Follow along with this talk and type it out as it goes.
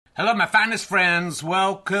Hello, my finest friends.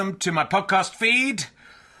 Welcome to my podcast feed,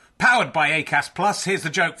 powered by Acast Plus. Here's the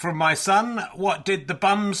joke from my son. What did the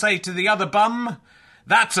bum say to the other bum?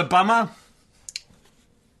 That's a bummer.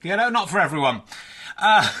 You know, not for everyone.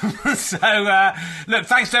 Look,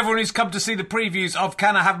 thanks to everyone who's come to see the previews of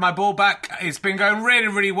Can I Have My Ball Back? It's been going really,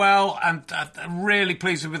 really well, and I'm really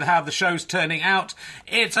pleased with how the show's turning out.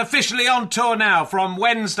 It's officially on tour now. From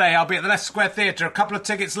Wednesday, I'll be at the Leicester Square Theatre. A couple of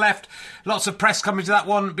tickets left. Lots of press coming to that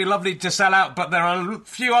one. It'd be lovely to sell out, but there are a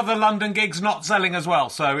few other London gigs not selling as well.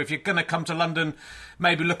 So if you're going to come to London,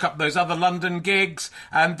 maybe look up those other London gigs.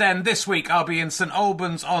 And then this week, I'll be in St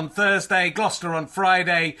Albans on Thursday, Gloucester on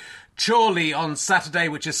Friday, Chorley on Saturday,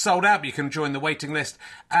 which is sold out, but you can join the waiting list,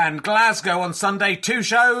 and Glasgow on Sunday. 2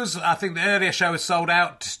 shows. I think the earlier show is sold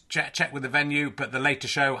out. Check with the venue, but the later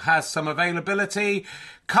show has some availability.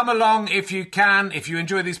 Come along if you can. If you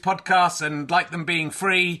enjoy these podcasts and like them being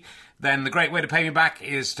free, then the great way to pay me back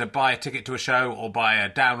is to buy a ticket to a show or buy a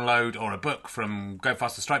download or a book from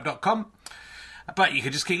gofasterstripe.com. But you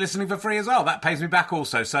can just keep listening for free as well. That pays me back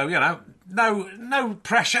also. So, you know, no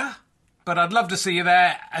pressure. But I'd love to see you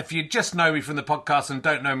there. If you just know me from the podcast and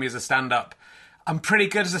don't know me as a stand-up, I'm pretty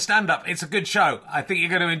good as a stand-up. It's a good show. I think you're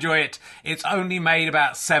going to enjoy it. It's only made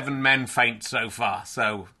about 7 men faint so far.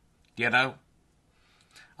 So, you know,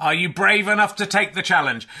 are you brave enough to take the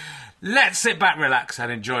challenge? Let's sit back, relax,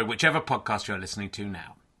 and enjoy whichever podcast you're listening to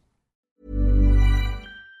now.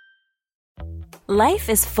 Life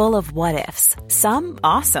is full of what-ifs. Some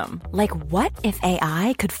awesome. Like, what if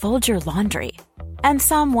AI could fold your laundry? And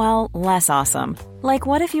some, well, less awesome. Like,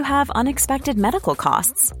 what if you have unexpected medical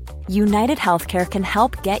costs? United Healthcare can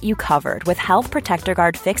help get you covered with Health Protector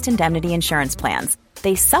Guard fixed indemnity insurance plans.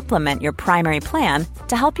 They supplement your primary plan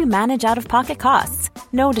to help you manage out-of-pocket costs.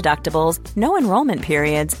 No deductibles, no enrollment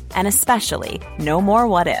periods, and especially no more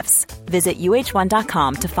what-ifs. Visit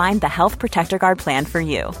uh1.com to find the Health Protector Guard plan for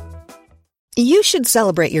you. You should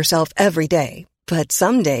celebrate yourself every day, but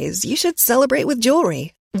some days you should celebrate with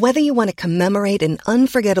jewelry. Whether you want to commemorate an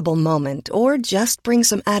unforgettable moment or just bring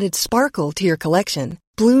some added sparkle to your collection,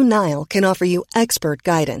 Blue Nile can offer you expert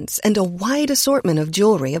guidance and a wide assortment of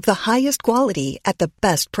jewelry of the highest quality at the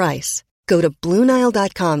best price. Go to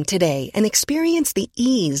BlueNile.com today and experience the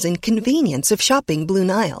ease and convenience of shopping Blue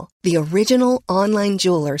Nile, the original online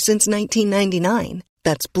jeweler since 1999.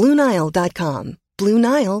 That's BlueNile.com.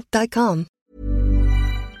 BlueNile.com.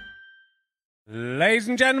 Ladies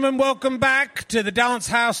and gentlemen, welcome back to the Dance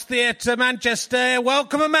House Theatre, Manchester.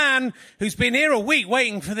 Welcome a man who's been here a week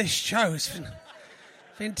waiting for this show. It's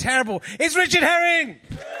been terrible. It's Richard Herring!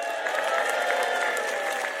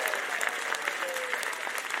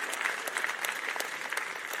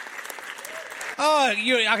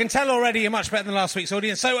 I can tell already you're much better than last week's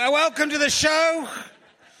audience. So welcome to the show.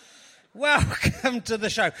 Welcome to the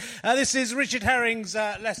show. This is Richard Herring's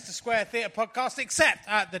Leicester Square Theatre podcast, except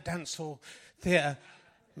at the Dance Hall Theatre,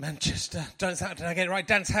 Manchester. Did I get it right?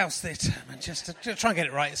 Dance House Theatre, Manchester. Just try and get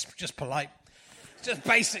it right. It's just polite. Just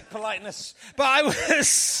basic politeness. But I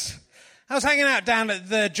was hanging out down at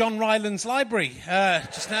the John Rylands Library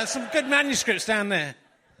just now. Some good manuscripts down there.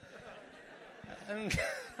 And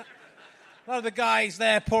a lot of the guys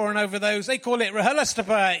there poring over those. They call it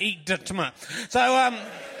Rehearstapa Eat Dutma. So,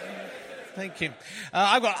 thank you.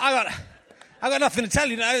 I've got nothing to tell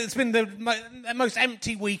you. It's been the most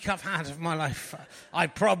empty week I've had of my life. I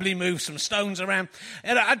probably moved some stones around.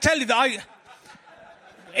 And I tell you that I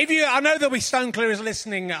know there'll be stone clearers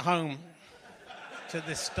listening at home to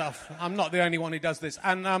this stuff. I'm not the only one who does this.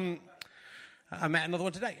 And I met another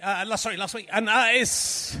one today. Last week. And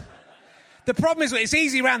the problem is it's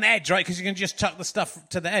easy around the edge, right? Because you can just chuck the stuff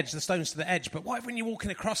to the edge, the stones to the edge. But what if when you're walking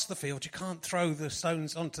across the field, you can't throw the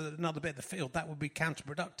stones onto another bit of the field? That would be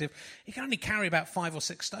counterproductive. You can only carry about 5 or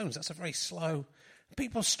 6 stones. That's a very slow.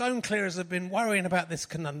 People, stone clearers, have been worrying about this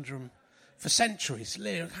conundrum for centuries.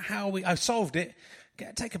 I solved it.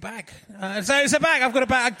 Take a bag. So it's a bag. I've got a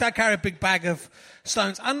bag. I carry a big bag of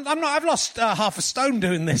stones. And I've lost half a stone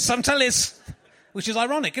doing this. I'm telling you, which is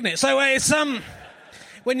ironic, isn't it? So it's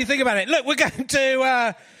when you think about it. Look, we're going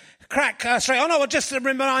to crack straight on. I will just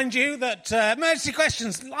remind you that Emergency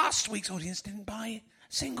Questions, last week's audience didn't buy a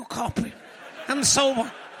single copy. And sold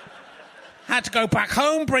one. Had to go back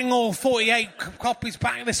home, bring all 48 copies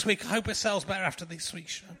back this week. I hope it sells better after this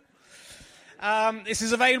week's show. This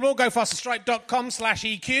is available,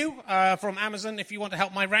 gofasterstripe.com/EQ from Amazon if you want to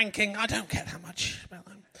help my ranking. I don't care that much about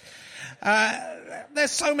that.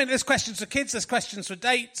 There's so many. There's questions for kids, there's questions for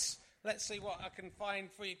dates. Let's see what I can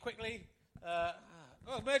find for you quickly.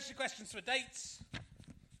 Emergency questions for dates.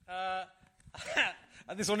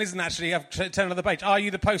 This one isn't actually. I've turned on the page. Are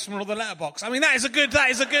you the postman or the letterbox? I mean, that is a good.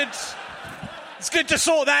 It's good to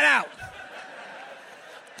sort that out.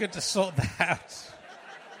 Good to sort that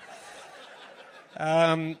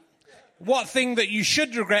out. What thing that you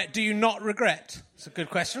should regret do you not regret? It's a good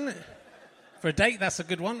question, isn't it? For a date, that's a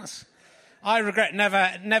good one. I regret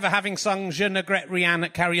never having sung Je ne regrette rien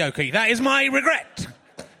at karaoke. That is my regret.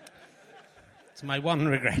 It's my one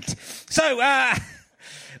regret. So,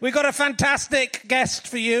 we've got a fantastic guest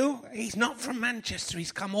for you. He's not from Manchester.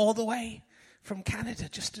 He's come all the way from Canada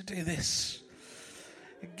just to do this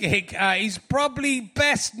gig. He's probably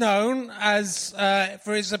best known as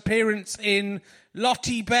for his appearance in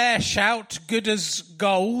Lottie Bear Shout, Good as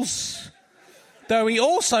Goals, though he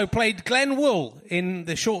also played Glenn Wool in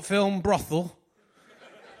the short film Brothel.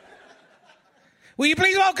 Will you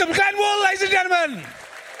please welcome Glenn Wool, ladies and gentlemen?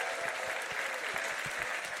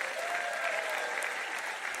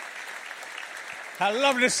 How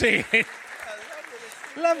lovely to see you.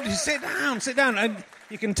 Lovely. Sit down. And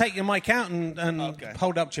you can take your mic out and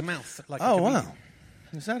hold up to your mouth. Like wow.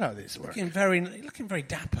 Is that how these work? Looking very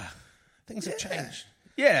dapper. Things have changed.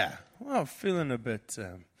 Yeah. Well, feeling a bit...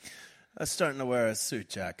 I'm starting to wear a suit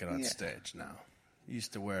jacket on stage now.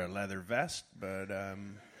 Used to wear a leather vest, but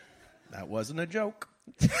that wasn't a joke.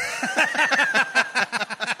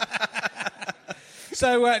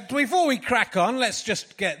 So before we crack on, let's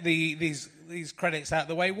just get these credits out of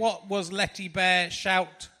the way. What was Letty Bear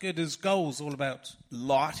Shout Good as Goals all about?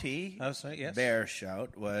 Lottie yes. Bear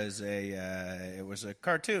Shout was it was a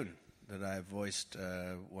cartoon that I voiced.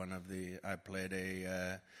 I played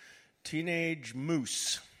a teenage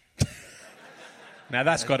moose. Now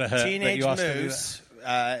that's got to hurt. Teenage moose.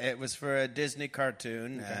 It was for a Disney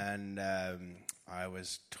cartoon, and I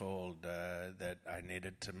was told that I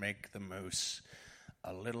needed to make the moose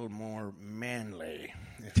a little more manly,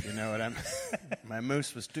 if you know what I'm... My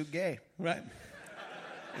moose was too gay. Right.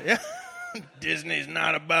 Yeah. Disney's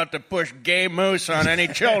not about to push gay moose on any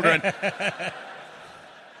children.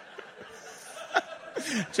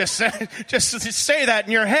 Just say that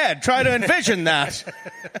in your head. Try to envision that.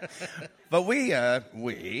 But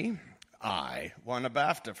I won a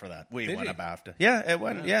BAFTA for that. We won a BAFTA. Yeah, it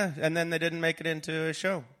won. Yeah, and then they didn't make it into a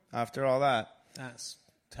show after all that. That's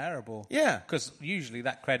terrible. Yeah. Because usually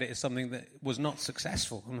that credit is something that was not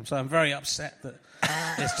successful. And so I'm very upset that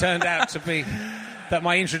it's turned out to be, that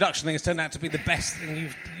my introduction thing has turned out to be the best thing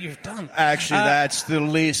you've done. Actually, that's the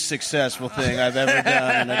least successful thing I've ever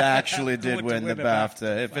done, and it actually did win the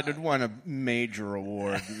BAFTA. If it had won a major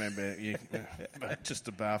award, maybe just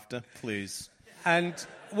a BAFTA, please. And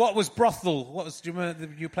what was Brothel? Do you remember,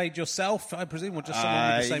 you played yourself, I presume, or just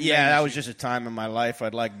someone with the same name? Yeah, that was just a time in my life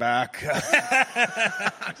I'd like back.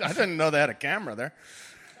 I didn't know they had a camera there.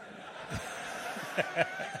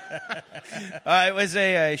 It was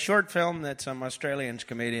a short film that some Australian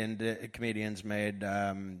comedians made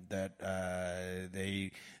that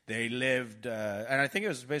they lived, and I think it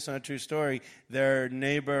was based on a true story. Their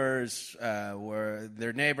neighbors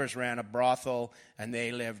ran a brothel, and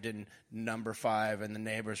they lived in number 5, and the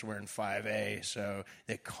neighbors were in 5A. So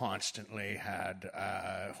they constantly had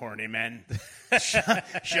horny men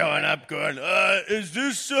showing up, going, "Is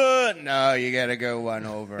this?" No, you got to go one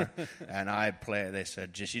over. And they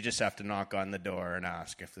said, you just have to knock on the door and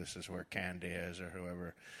ask if this is where Candy is or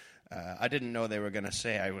whoever. I didn't know they were going to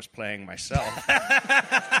say I was playing myself.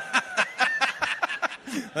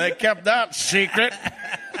 They kept that secret.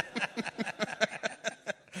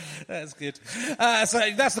 That's good. So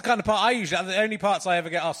that's the kind of part the only parts I ever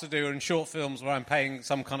get asked to do are in short films where I'm paying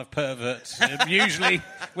some kind of pervert, usually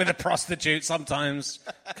with a prostitute, sometimes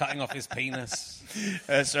cutting off his penis.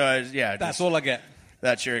 That's all I get.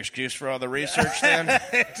 That's your excuse for all the research, then?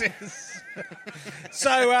 It is.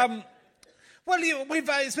 So,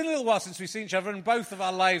 it's been a little while since we've seen each other, and both of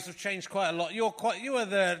our lives have changed quite a lot. You are one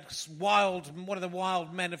of the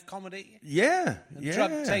wild men of comedy. Yeah.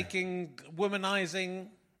 Drug-taking, womanizing.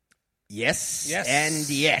 Yes. And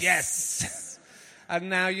yes. Yes. And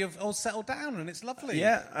now you've all settled down, and it's lovely.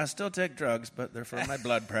 Yeah, I still take drugs, but they're for my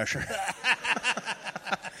blood pressure.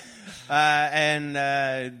 And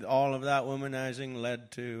all of that womanizing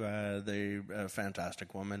led to the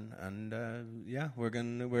Fantastic Woman, and we're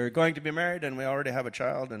going to be married, and we already have a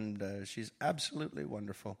child, and she's absolutely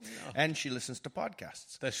wonderful, and she listens to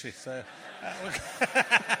podcasts. Does she? So,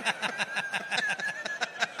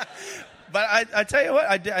 but I tell you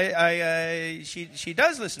what, she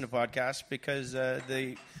does listen to podcasts because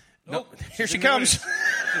here she comes.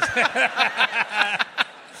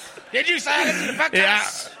 Did you say listen to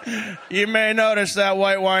podcasts? Yeah. You may notice that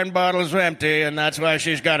white wine bottle is empty, and that's why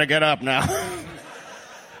she's got to get up now.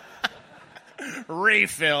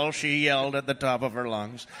 Refill, she yelled at the top of her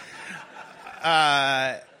lungs.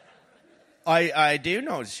 I do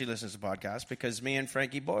know she listens to podcasts because me and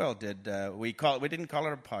Frankie Boyle did. We didn't call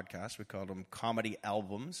it a podcast. We called them comedy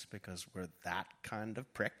albums because we're that kind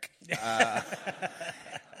of prick.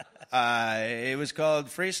 It was called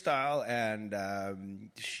Freestyle, and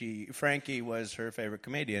Frankie was her favorite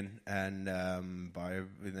comedian, and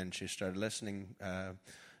then she started listening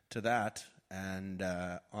to that, and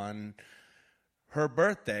on her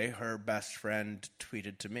birthday, her best friend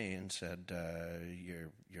tweeted to me and said,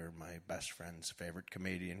 you're my best friend's favorite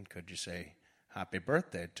comedian. Could you say happy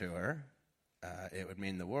birthday to her? It would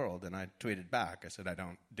mean the world. And I tweeted back. I said, I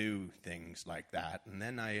don't do things like that. And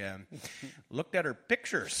then I looked at her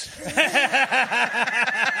pictures.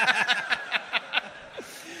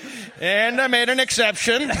 And I made an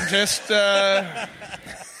exception. Just...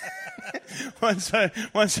 Once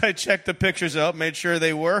I checked the pictures out, made sure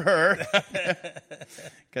they were her,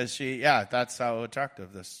 because that's how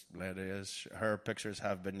attractive this lady is. Her pictures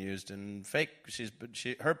have been used in fake.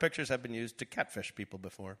 Her pictures have been used to catfish people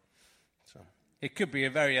before. So it could be a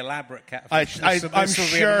very elaborate catfish. I'm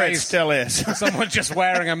sure it still is. Someone just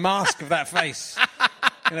wearing a mask of that face.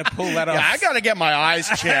 Gonna pull that off. Yeah, I got to get my eyes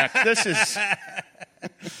checked. This is.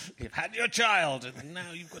 You've had your child, and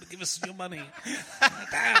now you've got to give us your money.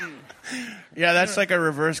 Damn. Yeah, that's like a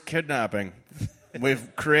reverse kidnapping.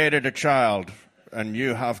 We've created a child, and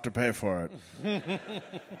you have to pay for it.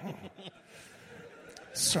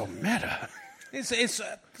 So meta.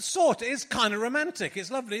 It's kind of romantic. It's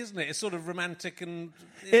lovely, isn't it? It's sort of romantic and...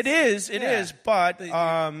 It is, but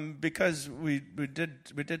because we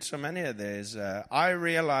did so many of these, I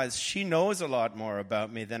realized she knows a lot more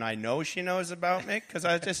about me than I know she knows about me, because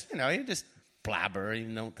I just, you just blabber. You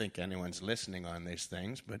don't think anyone's listening on these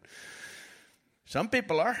things, but some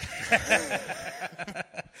people are.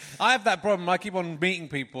 I have that problem. I keep on meeting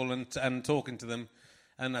people and talking to them,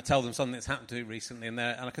 and I tell them something that's happened to me recently, and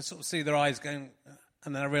I can sort of see their eyes going,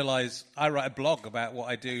 and then I realise I write a blog about what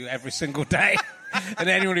I do every single day. And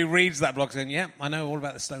anyone who reads that blog is going, yeah, I know all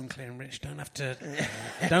about the Stone Clearing Rich.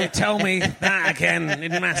 Don't tell me that again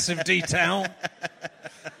in massive detail.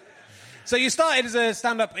 So you started as a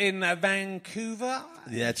stand-up in Vancouver.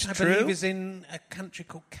 That's I true. believe is in a country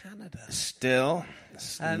called Canada. Still,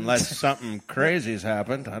 unless something crazy's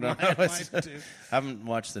happened. I don't know. Might do. I haven't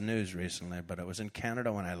watched the news recently, but it was in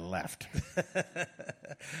Canada when I left.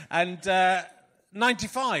 And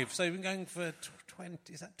 95, so you've been going for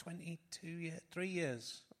 22 years, 3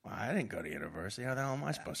 years? Well, I didn't go to university. How the hell am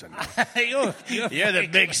I supposed to know? You're the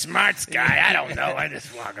big smarts guy. I don't know. I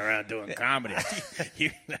just walk around doing comedy.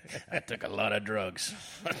 I took a lot of drugs.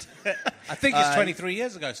 I think it's 23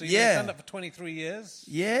 years ago, so you've been stand up for 23 years?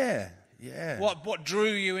 Yeah. What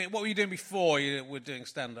drew you in? What were you doing before you were doing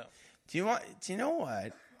stand-up? Do you know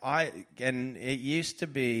what? It used to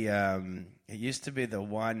be the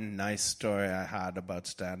one nice story I had about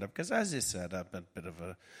stand-up, because as you said, I'm a bit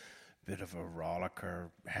of a rollicker,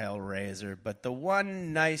 hellraiser. But the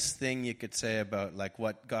one nice thing you could say about like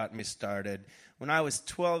what got me started, when I was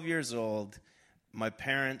 12 years old, my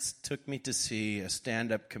parents took me to see a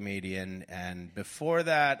stand-up comedian, and before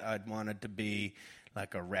that, I'd wanted to be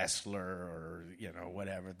like a wrestler or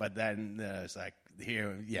whatever. But then it's like,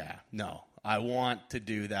 I want to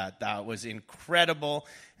do that. That was incredible,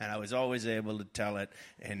 and I was always able to tell it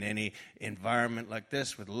in any environment like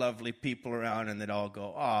this with lovely people around, and they'd all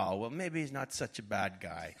go, oh, well, maybe he's not such a bad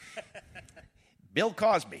guy. Bill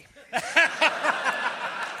Cosby.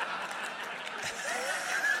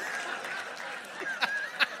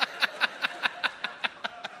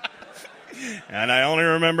 And I only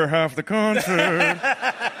remember half the concert.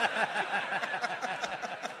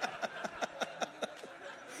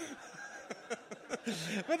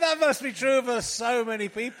 But that must be true for so many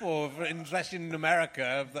people, especially in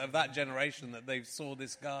America, of that generation, that they saw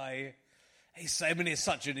this guy. It's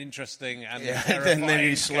such an interesting and terrifying then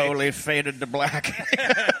he slowly faded to black.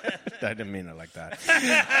 I didn't mean it like that.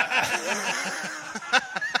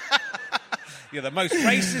 You're the most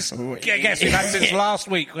racist guest we've had since last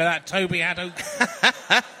week, where that Toby Haddo.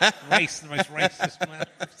 The most racist man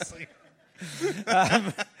I've seen.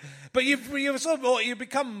 But you've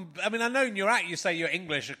become. I mean, I know in your act you say you're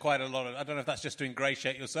English quite a lot. I don't know if that's just to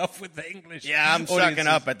ingratiate yourself with the English. Yeah, I'm sucking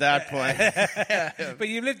up at that point. But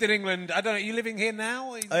you lived in England. I don't know. Are you living here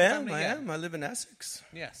now? I am. I live in Essex.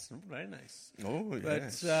 Yes, very nice. Oh,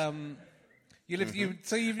 yes. But you live.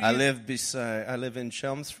 Mm-hmm. I live in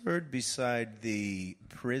Chelmsford, beside the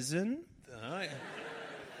prison. Oh, yeah.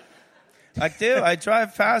 I do. I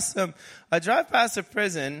drive past them. I drive past the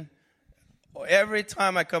prison every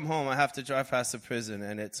time I come home, I have to drive past the prison,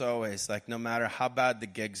 and it's always like, no matter how bad the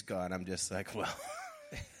gig's gone, I'm just like, well,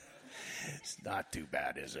 it's not too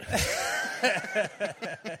bad, is it?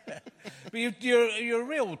 But you're a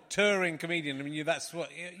real touring comedian. I mean, that's what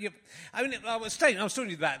you. I mean, I was talking to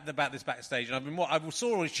you about this backstage, and I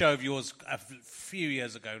saw a show of yours a few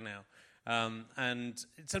years ago now, and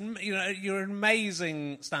it's you're an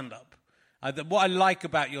amazing stand-up. What I like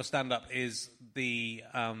about your stand-up is the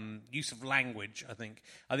use of language. I think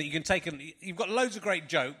you can take you've got loads of great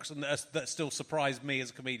jokes, and that still surprise me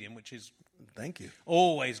as a comedian, which is. Thank you.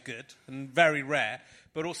 Always good and very rare,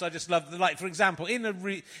 but also I just love for example,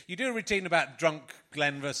 you do a routine about drunk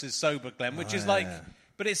Glenn versus sober Glenn, which is like,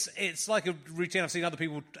 but it's like a routine I've seen other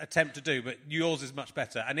people attempt to do, but yours is much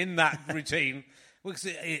better. And in that routine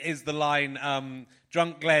is the line,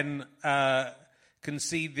 drunk Glenn can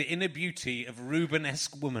see the inner beauty of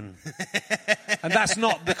Rubenesque woman, and that's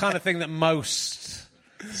not the kind of thing that most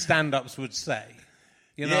stand-ups would say.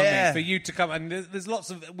 You know what I mean? For you to come, and there's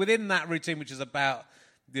lots of within that routine, which is about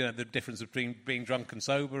the difference between being drunk and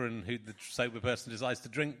sober, and who the sober person decides to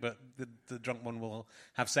drink, but the drunk one will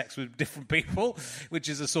have sex with different people, which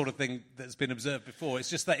is a sort of thing that's been observed before. It's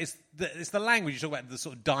just that it's the language you talk about, the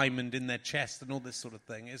sort of diamond in their chest and all this sort of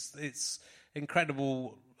thing. It's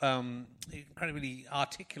incredible, incredibly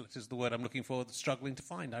articulate is the word I'm looking for. Struggling to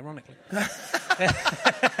find, ironically.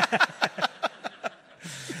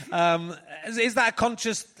 Is that a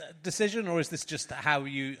conscious decision, or is this just how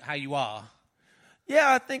you are?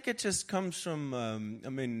 Yeah, I think it just comes from.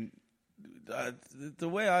 The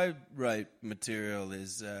way I write material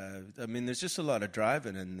is. There's just a lot of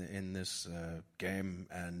driving in this game,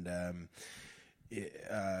 and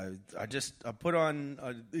I put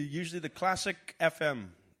on usually the classic FM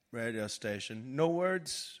radio station, no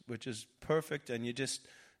words, which is perfect, and you just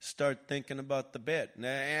start thinking about the bit. And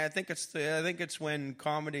I think it's when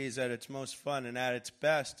comedy is at its most fun and at its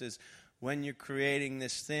best is when you're creating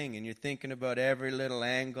this thing and you're thinking about every little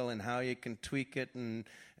angle and how you can tweak it and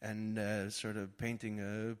sort of painting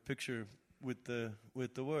a picture with the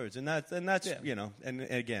words. And that's and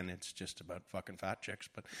again, it's just about fucking fat chicks.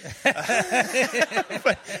 But,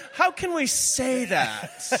 but how can we say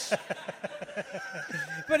that?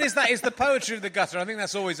 But is the poetry of the gutter. I think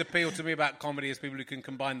that's always appealed to me about comedy, is people who can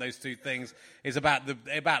combine those two things. Is about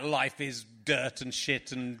life is dirt and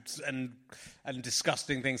shit and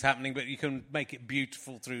disgusting things happening, but you can make it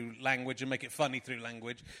beautiful through language and make it funny through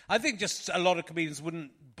language. I think just a lot of comedians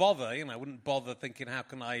wouldn't bother thinking, how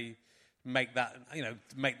can I make that,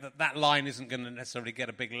 that line isn't going to necessarily get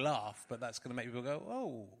a big laugh, but that's going to make people go,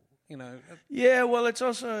 oh. Yeah, well, it's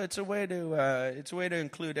a way to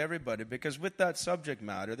include everybody, because with that subject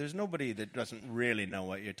matter, there's nobody that doesn't really know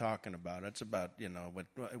what you're talking about. It's about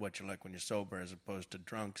what you're like when you're sober as opposed to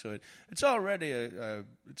drunk. So it's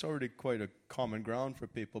already quite a common ground for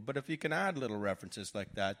people. But if you can add little references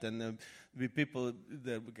like that, then there'll be people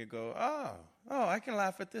that we can go, oh, I can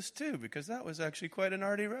laugh at this too, because that was actually quite an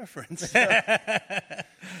arty reference. Well,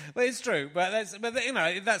 it's true, but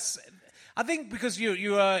that's. I think because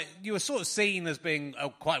you were sort of seen as being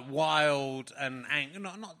quite wild and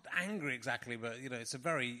not angry exactly, but it's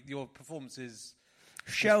your performance is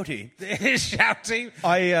shouty. Shouty.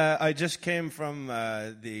 I just came from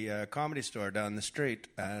the Comedy Store down the street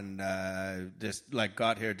and just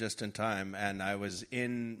got here just in time, and I was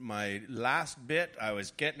in my last bit. I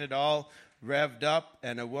was getting it all revved up,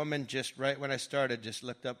 and a woman just right when I started just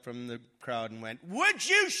looked up from the crowd and went, "Would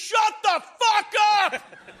you shut the fuck up?"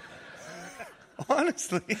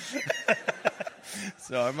 Honestly.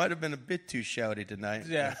 So I might have been a bit too shouty tonight.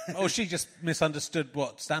 Yeah. Or she just misunderstood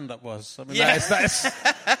what stand-up was. I mean,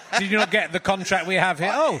 did you not get the contract we have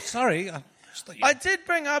here? Oh, sorry. I did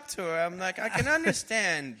bring up to her, I'm like, I can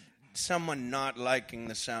understand someone not liking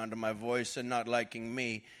the sound of my voice and not liking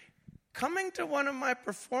me. Coming to one of my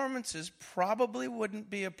performances probably wouldn't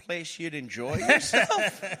be a place you'd enjoy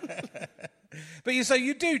yourself. But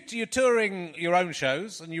you're touring your own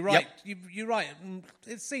shows, and you write. Yep. You write.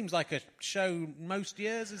 It seems like a show most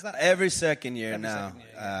years. Is that every second year now? Second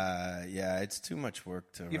year, yeah, it's too much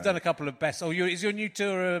work to. You've done a couple of best. Oh, is your new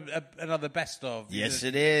tour another best of? Yes,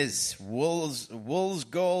 it is. Wolves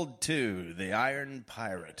Gold 2, The Iron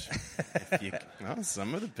Pirate.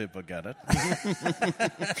 Some of the people got it.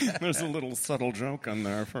 There's a little subtle joke on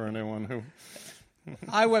there for anyone who.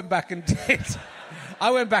 I went back and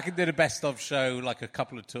did a best of show like a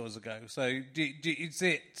couple of tours ago. So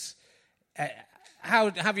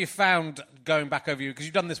how have you found going back over because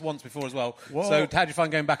you've done this once before as well. Whoa. So how do you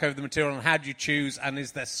find going back over the material, and how do you choose, and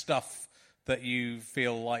is there stuff that you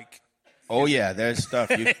feel like Oh yeah, there's stuff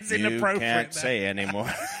you can't inappropriate say anymore.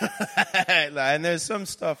 And there's some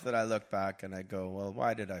stuff that I look back and I go, well,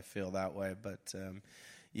 why did I feel that way? But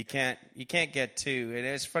you can't get too. It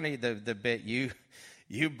is funny the bit you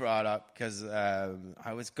brought up, because I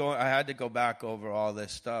had to go back over all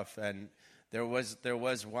this stuff, and there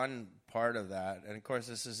was one part of that, and of course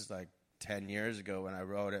this is like 10 years ago when I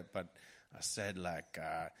wrote it, but I said like.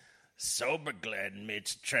 Sober Glenn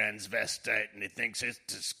meets transvestite and he thinks it's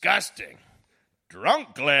disgusting.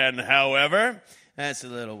 Drunk Glenn, however, that's a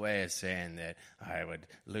little way of saying that I would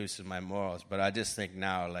loosen my morals. But I just think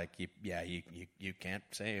now, like, you can't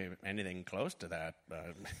say anything close to that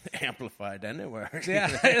amplified anywhere.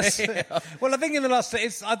 Yeah. Well, I think in the last,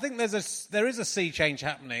 I think there is a sea change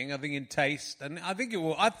happening. I think in taste, and I think it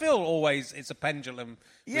will. I feel always it's a pendulum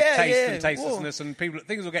with taste and tastelessness, and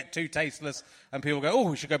things will get too tasteless, and people go, "Oh,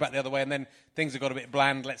 we should go back the other way," and then things have got a bit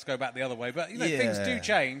bland. Let's go back the other way. But things do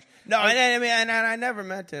change. No, I mean, and I never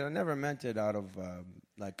meant it. I never meant it out of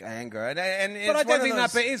like anger. And but I don't think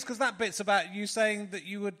that bit is, because that bit's about you saying that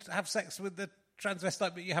you would have sex with the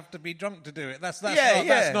transvestite, but you have to be drunk to do it. That's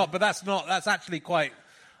actually quite.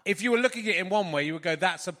 If you were looking at it in one way, you would go,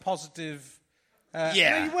 "That's a positive."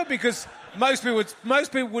 You would, because most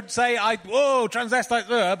people would say,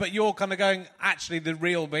 transvestite, but you're kind of going, actually, the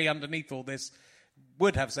real me underneath all this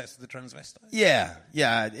would have sex with the transvestite. Yeah.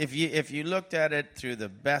 If you looked at it through the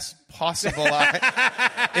best possible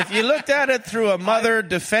eye, if you looked at it through a mother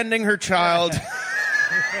defending her child,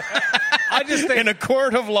 I just think, in a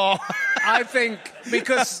court of law. I think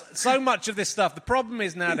because so much of this stuff, the problem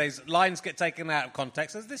is nowadays lines get taken out of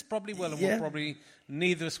context, as this probably will, and will probably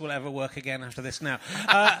neither of us will ever work again after this now.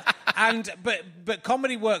 But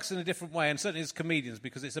comedy works in a different way, and certainly as comedians,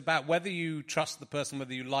 because it's about whether you trust the person,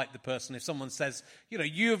 whether you like the person. If someone says,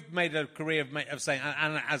 you've made a career of saying,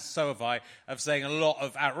 and as so have I, of saying a lot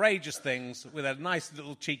of outrageous things with a nice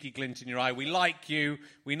little cheeky glint in your eye. We like you.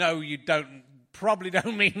 We know you probably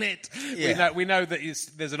don't mean it. Yeah. We know that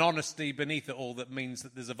there's an honesty beneath it all that means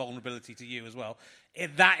that there's a vulnerability to you as well.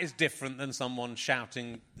 That is different than someone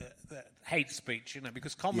shouting hate speech,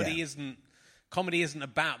 because comedy isn't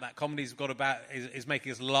about that. Comedy's is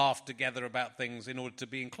making us laugh together about things in order to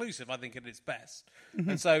be inclusive, I think, at its best.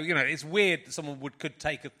 Mm-hmm. And so, it's weird that someone could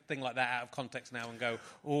take a thing like that out of context now and go,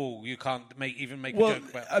 "Oh, you can't make a joke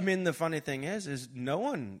about it." I mean, the funny thing is no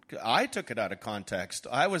one. I took it out of context.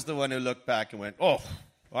 I was the one who looked back and went, "Oh,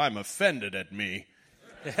 I'm offended at me."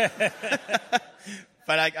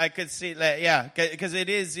 But I could see, because it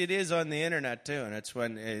is on the internet too, and it's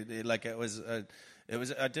when it was.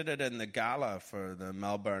 I did it in the gala for the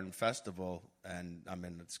Melbourne Festival, and I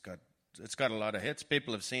mean it's got a lot of hits.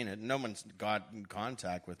 People have seen it. No one's got in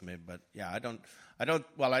contact with me, but I don't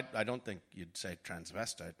think you'd say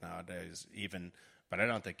transvestite nowadays even, but I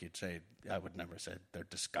don't think I would never say they're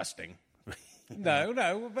disgusting.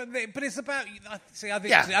 No, but it's about.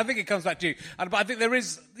 I think it comes back to you. But I think there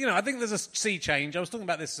is, I think there's a sea change. I was talking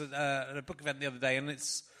about this at a book event the other day, and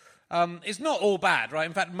it's not all bad, right?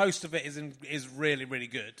 In fact, most of it is really, really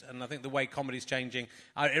good. And I think the way comedy's changing,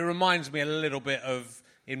 it reminds me a little bit of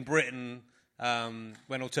in Britain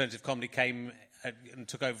when alternative comedy came and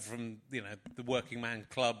took over from the working man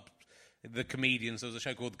club. The Comedians. There was a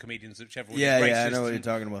show called The Comedians, which everyone I know what you're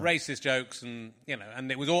talking about. Racist jokes, and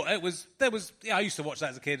and I used to watch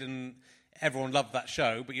that as a kid, and everyone loved that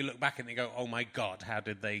show. But you look back and you go, "Oh my God, how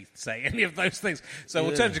did they say any of those things?" So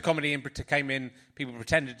alternative comedy came in. People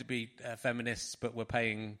pretended to be feminists, but were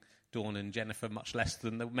paying Dawn and Jennifer much less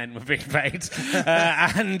than the men were being paid,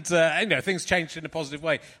 and things changed in a positive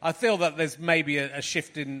way. I feel that there's maybe a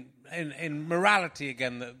shift in morality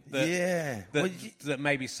again that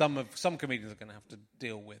maybe some comedians are going to have to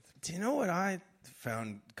deal with. Do you know what I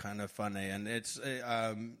found kind of funny? And it's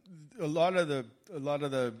a lot of the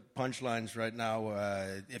punchlines right now.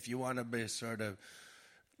 If you want to be sort of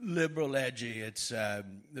liberal edgy, it's the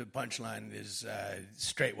punchline is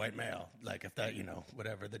straight white male. Like if that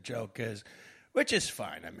whatever the joke is. Which is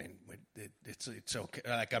fine. I mean, it's okay.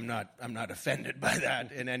 Like I'm not offended by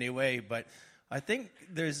that in any way, but I think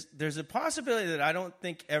there's a possibility that I don't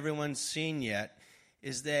think everyone's seen yet,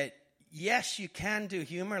 is that yes, you can do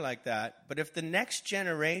humor like that, but if the next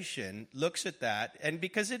generation looks at that, and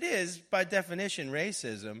because it is by definition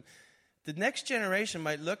racism, the next generation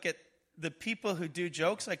might look at the people who do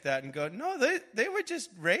jokes like that and go, "No, they were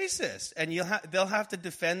just racist," and they'll have to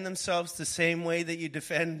defend themselves the same way that you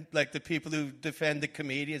defend like the people who defend the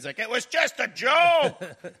comedians, like it was just a joke.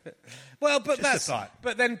 Well, but just that's a thought.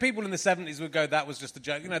 But then people in the 70s would go, "That was just a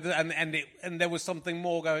joke," and there was something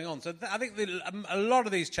more going on. So I think a lot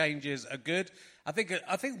of these changes are good. I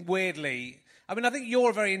think weirdly. I mean, I think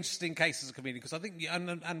you're a very interesting case as a comedian because I think,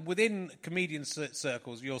 and within comedian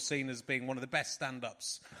circles, you're seen as being one of the best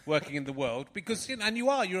stand-ups working in the world because, and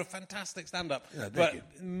you're a fantastic stand-up. Yeah, but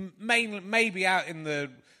thank maybe out in the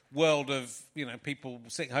world of people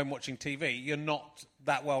sitting home watching TV, you're not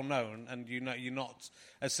that well known, and you're not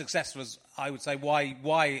as successful as I would say.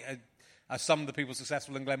 Why are some of the people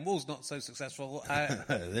successful and Glenn Wool's not so successful?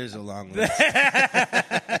 There's a long list.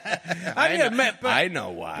 I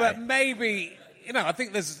know why. But maybe I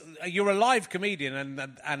think you're a live comedian,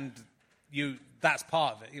 and that's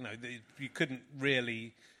part of it. You couldn't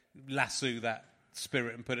really lasso that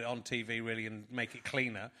spirit and put it on TV really and make it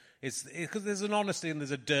cleaner. It's because there's an honesty and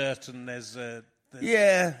there's a dirt and there's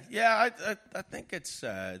yeah. I think it's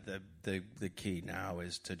the key now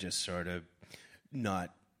is to just sort of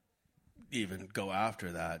not even go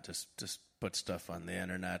after that. Just put stuff on the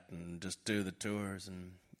internet and just do the tours,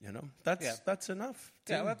 and that's enough.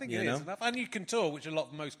 Yeah, well, I think it is enough, and you can tour, which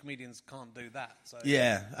most comedians can't do that. So.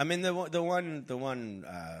 Yeah, I mean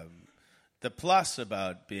the plus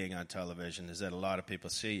about being on television is that a lot of people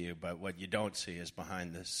see you, but what you don't see is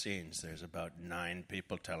behind the scenes. There's about 9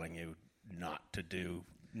 people telling you not to do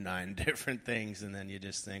 9 different things, and then you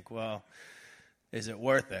just think, well, is it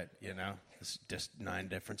worth it? It's just 9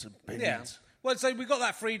 different opinions. Yeah. Well, so we've got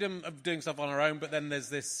that freedom of doing stuff on our own, but then there's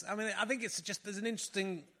this. I mean, I think there's an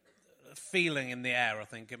interesting feeling in the air. I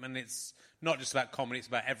think, it's not just about comedy; it's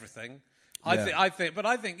about everything. I think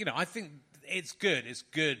it's good. It's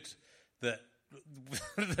good that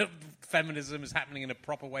feminism is happening in a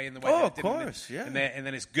proper way in the way. Oh, that of course, yeah. And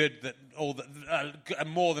then it's good that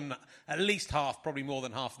probably more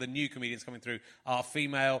than half of the new comedians coming through are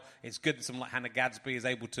female. It's good that someone like Hannah Gadsby is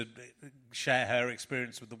able to share her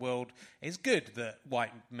experience with the world. It's good that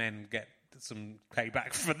white men get some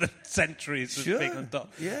payback for the centuries of being on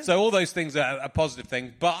top. Yeah. So all those things are a positive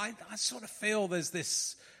thing. But I sort of feel there's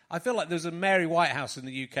this. I feel like there's a Mary Whitehouse in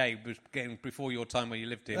the UK before your time where you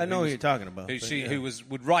lived here. I know who you're talking about. Who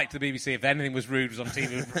would write to the BBC if anything was rude, was on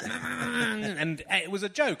TV, and it was a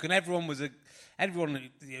joke, and everyone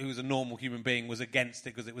who was a normal human being was against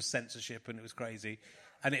it because it was censorship and it was crazy.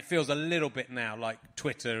 And it feels a little bit now like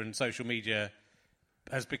Twitter and social media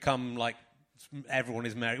has become like everyone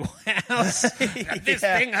is Mary Whitehouse. This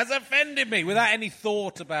thing has offended me without any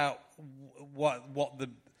thought about what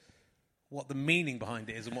the meaning behind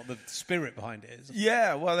it is and what the spirit behind it is.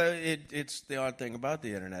 Yeah, well, it's the odd thing about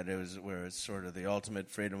the internet where it's sort of the ultimate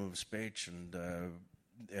freedom of speech,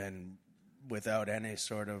 and without any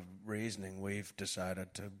sort of reasoning, we've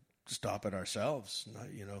decided to stop it ourselves.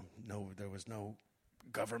 There was no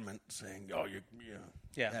government saying,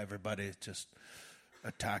 everybody's just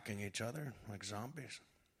attacking each other like zombies.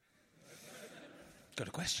 Got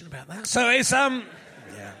a question about that? So it's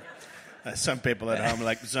yeah. Some people at home are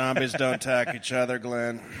like, zombies don't attack each other,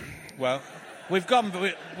 Glenn. Well, we've gone.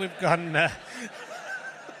 That'd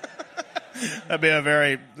be a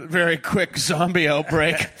very, very quick zombie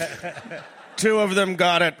outbreak. 2 of them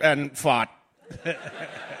got it and fought.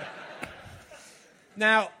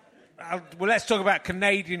 Now, let's talk about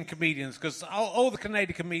Canadian comedians, because all the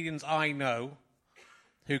Canadian comedians I know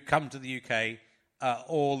who come to the UK are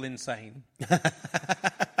all insane.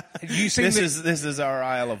 This is our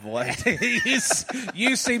Isle of Wight.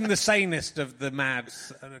 You seem the sanest of the mad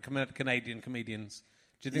Canadian comedians.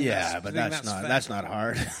 Do you think that's not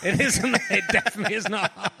hard. It isn't. It definitely is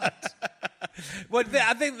not hard. Well,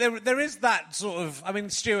 I think there is that sort of. I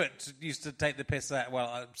mean, Stewart used to take the piss out.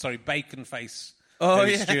 Bacon Face. Oh,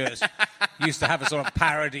 yeah. Stewart used to have a sort of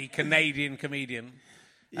parody Canadian comedian.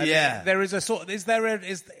 And there is a sort.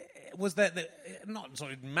 Was there not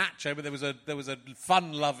sort of macho, but there was a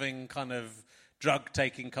fun-loving kind of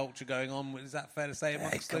drug-taking culture going on. Is that fair to say?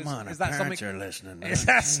 Come on, our parents are listening. Man. Is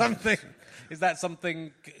that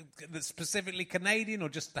something that's specifically Canadian, or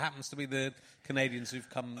just happens to be the Canadians who've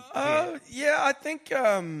come here? Yeah, I think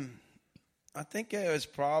it was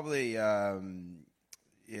probably.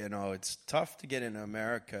 It's tough to get into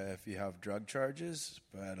America if you have drug charges,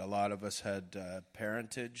 but a lot of us had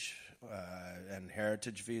parentage and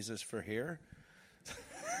heritage visas for here.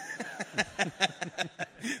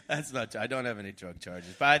 That's not true. I don't have any drug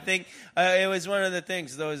charges, but I think it was one of the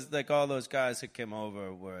things. All those guys who came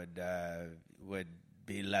over would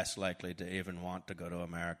be less likely to even want to go to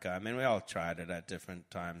America. I mean, we all tried it at different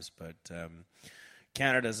times, but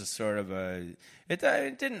Canada's a sort of it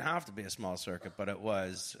didn't have to be a small circuit, but it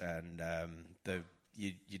was, and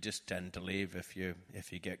you just tend to leave if you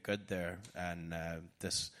get good there, and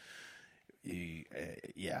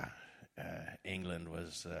England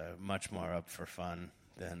was much more up for fun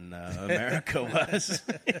than America was.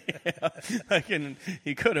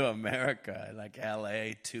 You go to America, like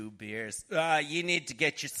L.A., 2 beers. You need to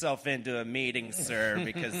get yourself into a meeting, sir,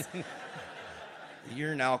 because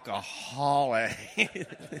you're an alcoholic.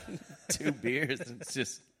 2 beers, it's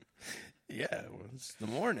just, well, it's the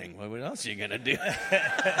morning. What else are you going to do?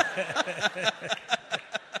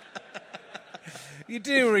 You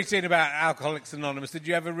do a routine about Alcoholics Anonymous. Did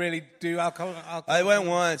you ever really do alcohol? I went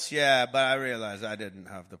once, but I realized I didn't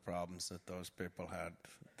have the problems that those people had.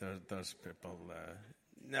 Those people,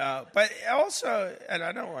 no. But also, and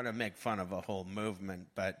I don't want to make fun of a whole movement,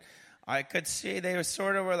 but I could see they were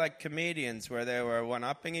like comedians where they were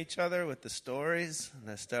one-upping each other with the stories. And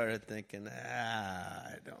I started thinking,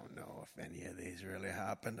 I don't know if any of these really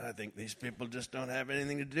happened. I think these people just don't have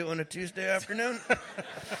anything to do on a Tuesday afternoon.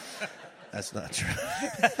 That's not true.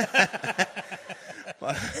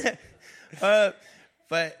 But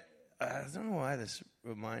I don't know why this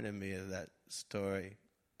reminded me of that story.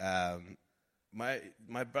 My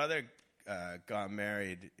brother got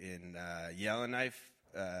married in Yellowknife,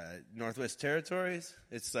 Northwest Territories.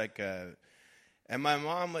 It's like and my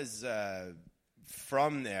mom was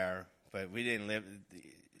from there, but we didn't live.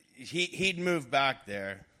 He'd moved back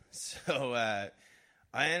there, so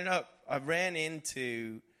I ran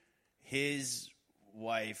into his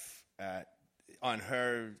wife on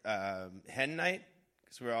her hen night,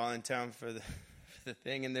 because we're all in town for the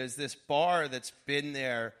thing. And there's this bar that's been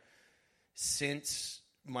there since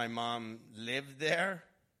my mom lived there.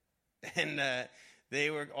 And they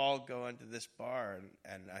were all going to this bar.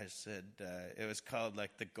 And I said, it was called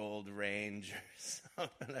like the Gold Range or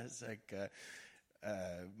something. I was like,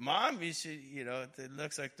 Mom, you should, it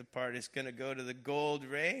looks like the party's going to go to the Gold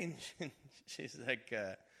Range. And she's like,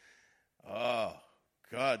 oh,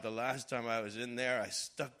 God, the last time I was in there, I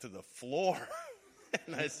stuck to the floor.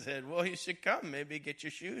 And I said, well, you should come. Maybe get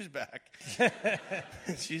your shoes back.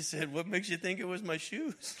 And she said, what makes you think it was my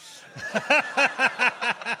shoes? I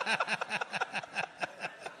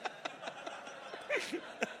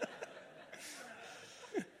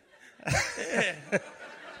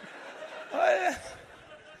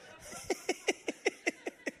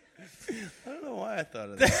don't know why I thought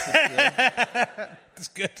of that. It's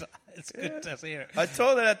good. It's good to hear it. I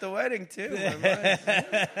told it at the wedding, too.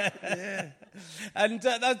 And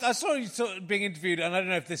I saw you being interviewed, and I don't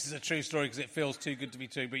know if this is a true story because it feels too good to be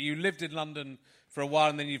true, but you lived in London for a while,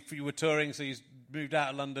 and then you were touring, so you moved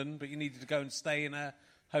out of London, but you needed to go and stay in a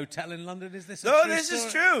hotel in London. Is this a true story? No, this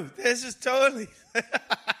is true. This is totally...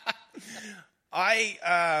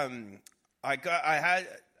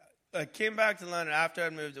 I came back to London after I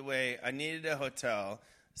moved away. I needed a hotel,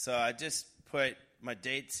 so I just put my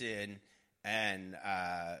dates in, and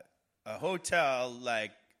a hotel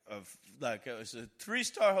it was a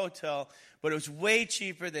 3-star hotel, but it was way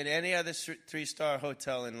cheaper than any other 3-star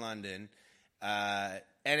hotel in London, and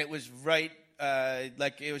it was right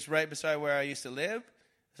beside where I used to live.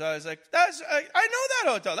 So I was like, I know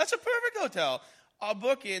that hotel. That's a perfect hotel. I'll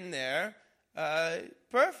book in there.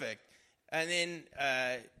 Perfect. And then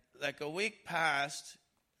a week passed,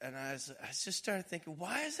 and I just started thinking,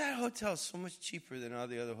 why is that hotel so much cheaper than all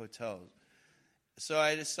the other hotels? So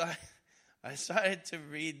I decided to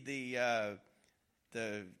read the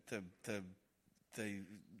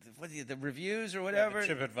reviews or whatever.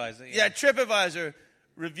 Yeah, TripAdvisor. Yeah, TripAdvisor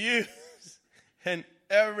reviews, and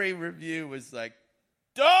every review was like,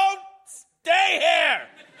 "Don't stay here.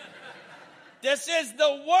 This is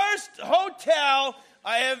the worst hotel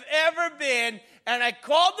I have ever been." And I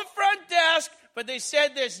called the front desk, but they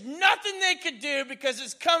said there's nothing they could do because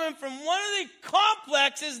it's coming from one of the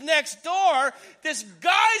complexes next door. This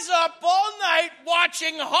guy's up all night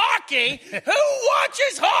watching hockey. Who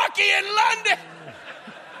watches hockey in London?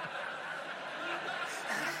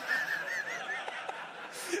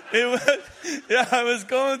 I was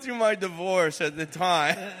going through my divorce at the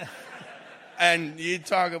time. And you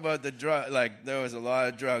talk about the drug, there was a lot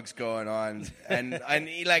of drugs going on, and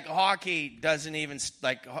hockey doesn't even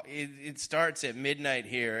it starts at midnight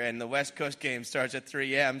here, and the West Coast game starts at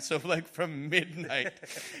 3 a.m. So from midnight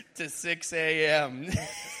to 6 a.m.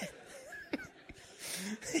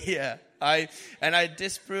 Yeah, I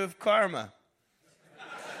disproved karma.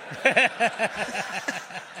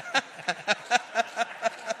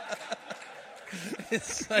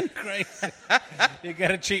 It's so crazy. You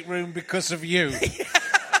get a cheap room because of you.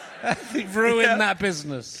 You've ruined that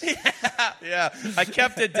business. Yeah. I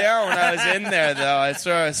kept it down when I was in there, though. I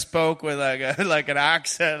sort of spoke with an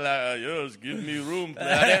accent, yes, give me room.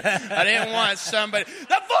 I didn't want somebody.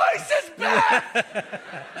 The voice is back.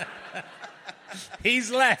 He's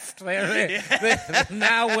left. They're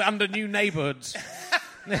now we're under new neighborhoods.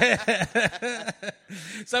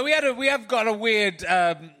 So we have got a weird.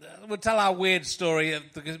 We'll tell our weird story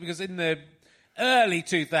because in the early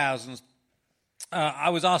 2000s, I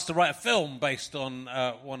was asked to write a film based on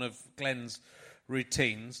one of Glenn's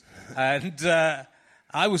routines, and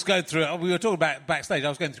I was going through. We were talking about backstage. I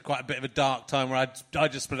was going through quite a bit of a dark time where I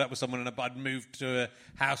just split up with someone and I'd moved to a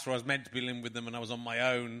house where I was meant to be living with them, and I was on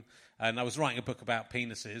my own, and I was writing a book about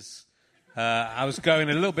penises. I was going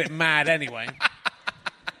a little bit mad anyway.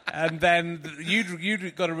 And then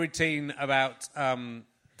you'd got a routine about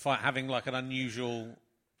having like an unusual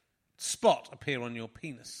spot appear on your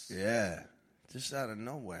penis. Yeah, just out of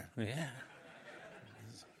nowhere. Yeah.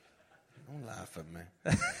 Don't laugh at me.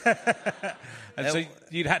 And so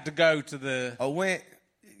you'd had to go to the...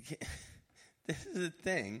 This is the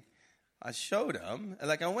thing. I showed them.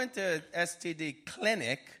 Like, I went to STD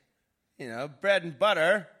clinic, bread and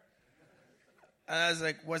butter. And I was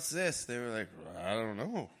like, what's this? They were like, I don't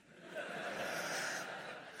know. I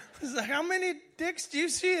was like, how many dicks do you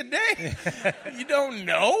see a day? You don't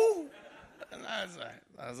know? And I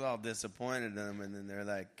was all disappointed in them. And then they're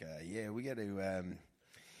like, yeah, we got to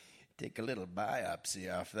take a little biopsy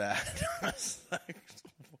off that. I was like,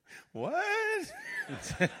 what?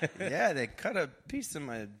 Yeah, they cut a piece of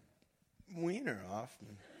my wiener off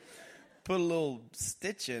and put a little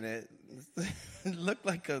stitch in it. It looked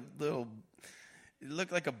like a bow.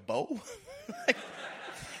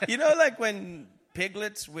 Like when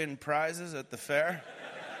piglets win prizes at the fair?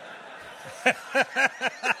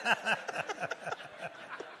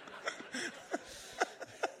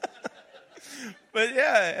 But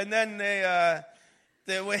yeah, and then they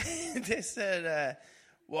said,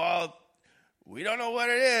 well, we don't know what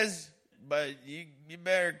it is, but you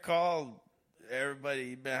better call everybody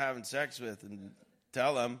you've been having sex with and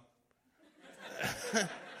tell them. I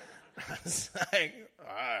was like,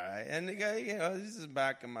 all right. And the guy, this is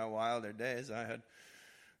back in my wilder days. I had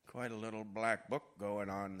quite a little black book going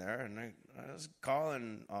on there, and I was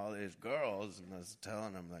calling all these girls, and I was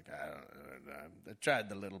telling them, like, I tried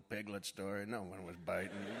the little piglet story. No one was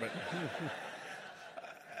biting, but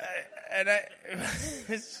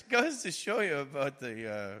it goes to show you about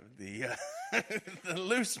the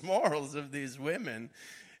loose morals of these women.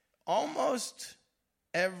 Almost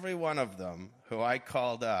every one of them who I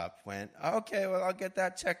called up went, okay, well, I'll get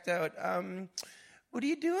that checked out. What are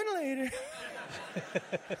you doing later?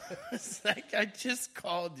 It's like, I just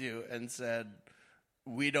called you and said,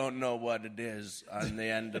 we don't know what it is on the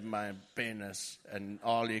end of my penis, and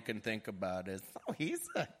all you can think about is, oh, he's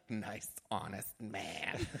a nice, honest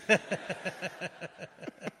man.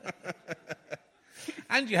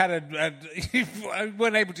 And you had you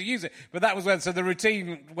weren't able to use it, but that was when, so the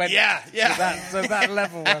routine went to that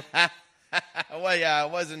level. Well, yeah, I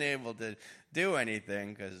wasn't able to do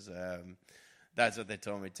anything because that's what they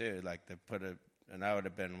told me too. Like, they put and I would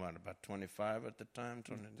have been, about 25 at the time?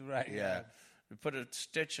 20, right. Yeah. They put a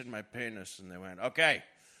stitch in my penis and they went, okay,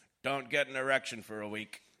 don't get an erection for a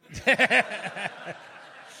week. Well,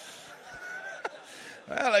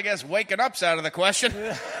 I guess waking up's out of the question.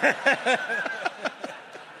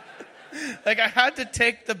 Like, I had to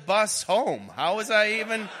take the bus home. How was I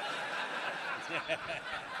even...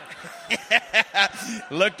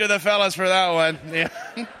 Look to the fellas for that one. Yeah.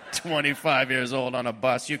 25 years old on a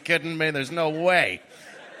bus. You kidding me? There's no way.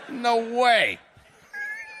 No way.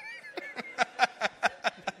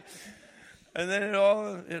 And then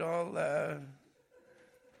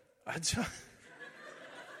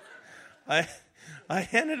I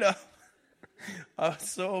ended up, I was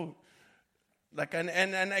so, like, and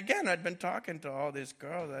again, I'd been talking to all these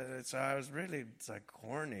girls, so I was really,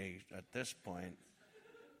 horny at this point.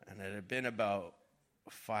 And it had been about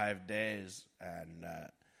 5 days, and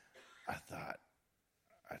I thought,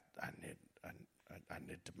 I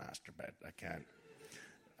need to masturbate.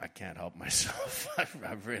 I can't help myself. I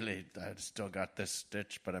still got this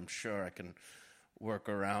stitch, but I'm sure I can work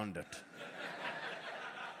around it.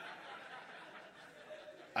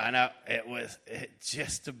 And it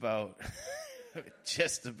just about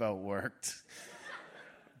worked.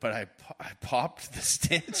 But I popped the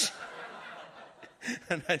stitch.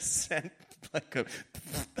 And I sent like a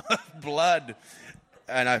blood,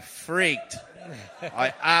 and I freaked.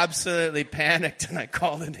 I absolutely panicked, and I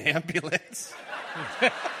called an ambulance.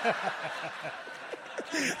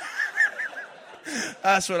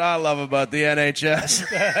 That's what I love about the NHS.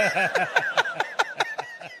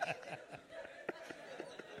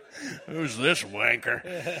 Who's this wanker?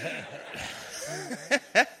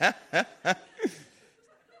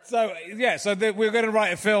 So, yeah, we're going to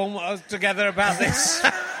write a film together about this.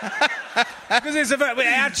 Because it's it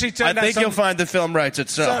actually I turned out think you'll find the film writes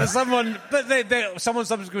itself. someone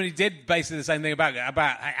subsequently did basically the same thing about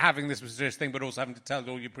having this mysterious thing, but also having to tell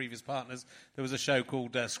all your previous partners. There was a show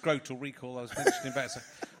called Scrotal Recall I was mentioning about. So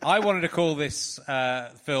I wanted to call this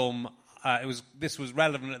film. This was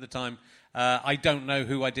relevant at the time. I Don't Know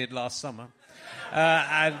Who I Did Last Summer,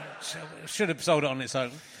 and should have sold it on its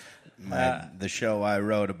own. The show I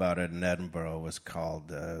wrote about it in Edinburgh was called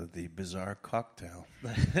The Bizarre Cocktail.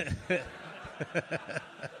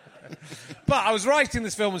 But I was writing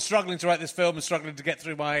this film and struggling to write this film and struggling to get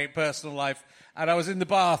through my personal life. And I was in the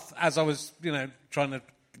bath as I was, trying to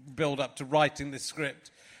build up to writing this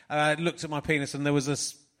script. And I looked at my penis and there was a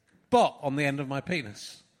spot on the end of my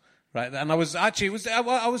penis. Right, and I was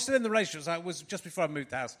still in the relationship. So it was just before I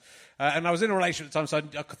moved house, and I was in a relationship at the time. So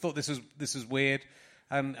I thought this was weird,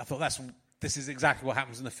 and I thought this is exactly what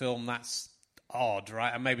happens in the film. That's odd,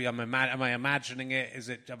 right? And maybe am I imagining it?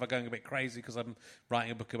 Am I going a bit crazy because I'm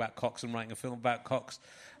writing a book about cocks and writing a film about cocks?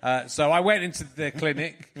 So I went into the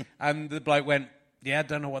clinic, and the bloke went, "Yeah, I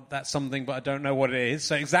don't know what that's something, but I don't know what it is."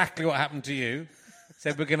 So exactly what happened to you.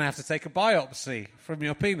 Said we're going to have to take a biopsy from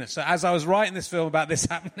your penis. So as I was writing this film about this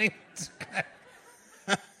happening,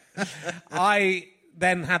 I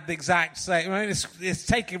then had the exact same. I mean, it's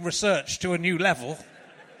taking research to a new level.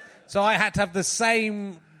 So I had to have the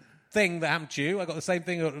same thing that happened to you. I got the same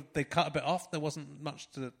thing. They cut a bit off. There wasn't much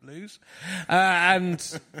to lose, and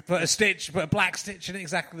put a black stitch in it,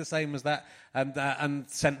 exactly the same as that, and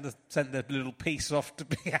sent the little piece off to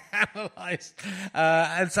be analysed.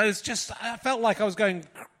 And so it's just, I felt like I was going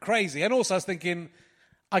crazy, and also I was thinking,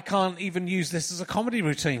 I can't even use this as a comedy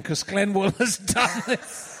routine because Glenn Wool has done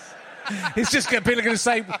this. It's just people are going to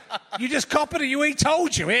say, "You just copied it. He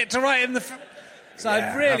told you it to write in the." So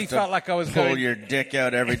I really felt like I was pull your dick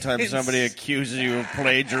out every time somebody accuses you of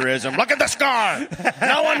plagiarism. Look at the scar!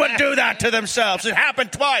 No one would do that to themselves. It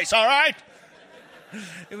happened twice, all right?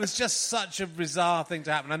 It was just such a bizarre thing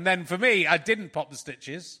to happen. And then for me, I didn't pop the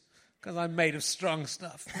stitches because I'm made of strong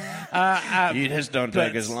stuff. You just don't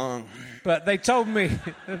take as long. But they told me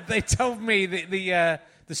the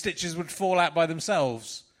stitches would fall out by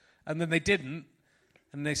themselves, and then they didn't.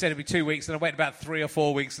 And they said it'd be 2 weeks, and I waited about 3 or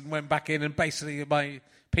 4 weeks and went back in, and basically my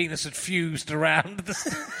penis had fused around the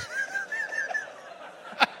stitch.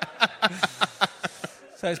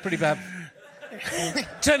 So it's pretty bad.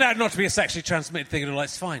 Turned out not to be a sexually transmitted thing, and all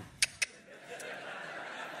it's fine.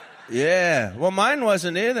 Yeah, well, mine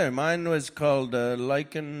wasn't either. Mine was called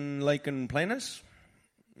lichen planus.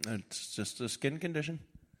 It's just a skin condition.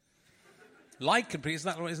 Lichen,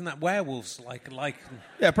 isn't that werewolves? Lichen.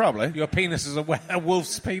 Yeah, probably. Your penis is a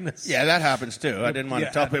werewolf's penis. Yeah, that happens too. I didn't want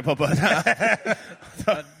to tell people about that.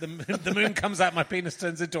 The moon comes out, my penis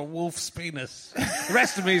turns into a wolf's penis. The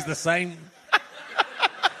rest of me is the same.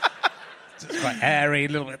 It's quite hairy, a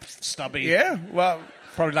little bit stubby. Yeah, well,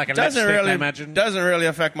 probably like a lipstick, I imagine. Doesn't really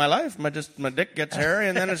affect my life. My dick gets hairy,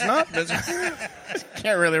 and then it's not.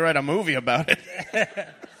 Can't really write a movie about it.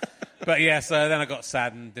 But yeah, so then I got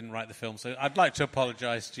sad and didn't write the film. So I'd like to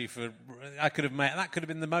apologise to you for. That could have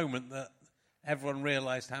been the moment that everyone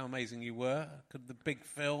realised how amazing you were. The big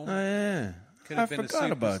film. Oh yeah, I forgot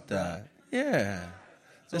about that. Yeah,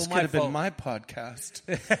 this could have been my podcast.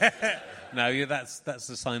 No, that's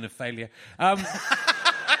the sign of failure.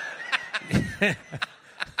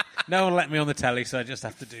 No one let me on the telly, so I just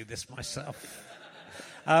have to do this myself.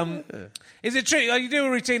 Is it true? You do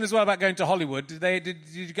a routine as well about going to Hollywood. Did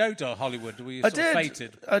you go to Hollywood? Were you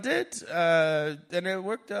fated? I did. And it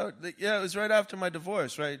worked out. Yeah, it was right after my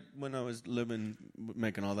divorce, right when I was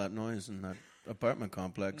making all that noise in that apartment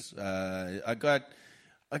complex. I got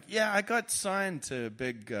signed to a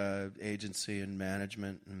big agency and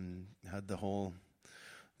management and had the whole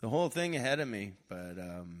thing ahead of me. But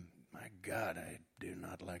my God, I do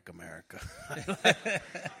not like America.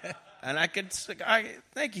 And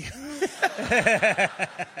thank you.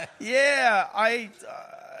 Yeah, I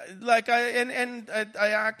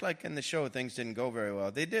act like in the show things didn't go very well.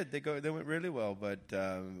 They did. They went really well. But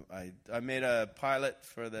I made a pilot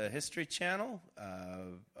for the History Channel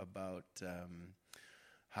about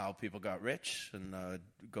how people got rich and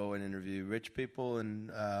go and interview rich people,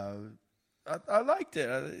 and I liked it.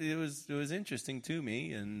 It was interesting to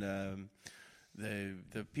me, and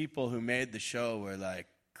the people who made the show were like,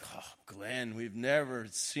 "Oh, Glenn, we've never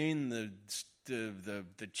seen the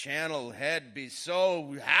channel head be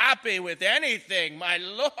so happy with anything. My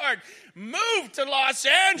Lord, move to Los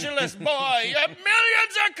Angeles, boy.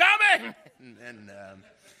 Millions are coming." And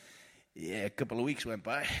a couple of weeks went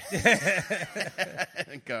by.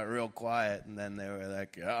 It got real quiet, and then they were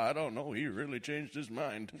like, "I don't know, he really changed his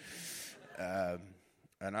mind."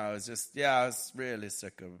 And I was really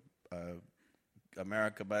sick of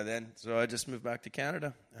America by then. So I just moved back to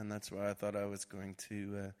Canada, and that's where I thought I was going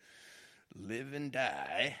to live and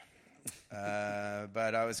die.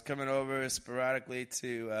 But I was coming over sporadically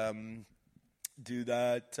to do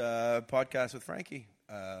that podcast with Frankie.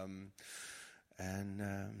 And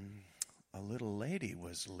a little lady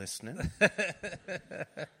was listening.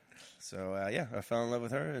 So, I fell in love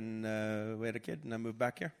with her, and we had a kid, and I moved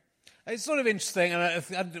back here. It's sort of interesting, and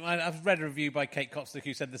I've read a review by Kate Kopsnick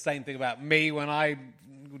who said the same thing about me when I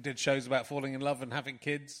did shows about falling in love and having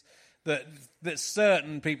kids, that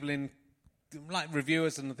certain people like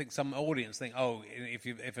reviewers and I think some audience think,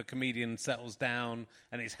 if a comedian settles down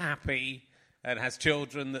and is happy and has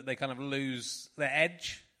children, that they kind of lose their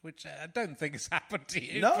edge, which I don't think has happened to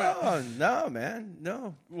you. No, man,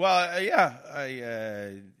 no. Well,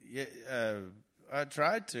 I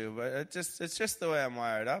tried to, but it's just the way I'm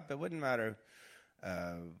wired up. It wouldn't matter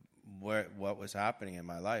what was happening in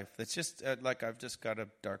my life. It's just like I've just got a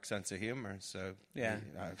dark sense of humor. So yeah,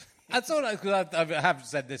 I thought because I have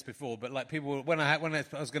said this before, but like people when I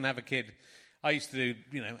was going to have a kid, I used to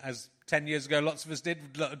do as 10 years ago, lots of us did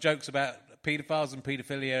a lot of jokes about paedophiles and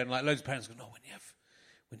paedophilia, and like loads of parents go, "No,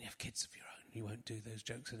 when you have kids of your own, you won't do those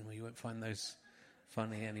jokes anymore. You won't find those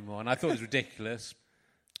funny anymore." And I thought it was ridiculous.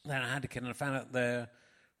 Then I had a kid, and I found out they're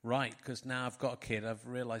right, because now I've got a kid. I've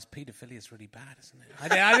realised paedophilia is really bad, isn't it?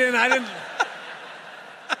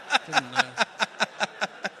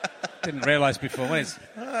 Didn't realise before.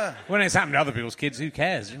 When it's happened to other people's kids, who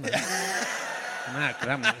cares? It's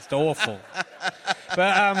awful.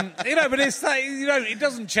 But but it's like, it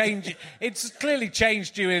doesn't change. It's clearly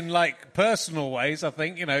changed you in like personal ways. I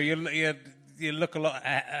think you look a lot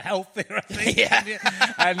healthier, I think,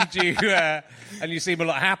 and you seem a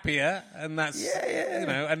lot happier, and that's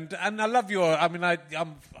and I love your. I mean, I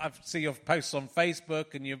see your posts on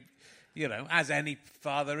Facebook, and as any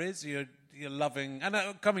father is, you're loving,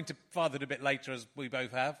 and coming to fatherhood a bit later, as we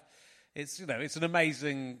both have. It's it's an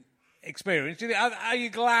amazing experience. Are you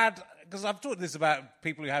glad? Because I've talked this about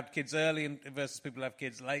people who have kids early versus people who have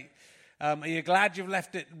kids late. Are you glad you've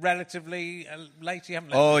left it relatively late? You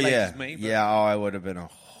haven't left it late as me. But... Yeah, I would have been a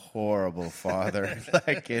horrible father.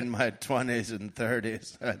 Like in my 20s and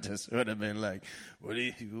 30s, I just would have been like, what do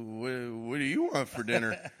you want for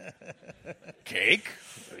dinner? Cake?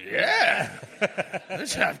 Yeah.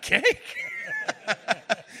 Let's have cake.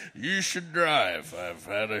 You should drive. I've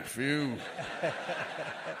had a few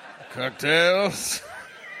cocktails.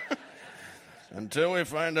 Until we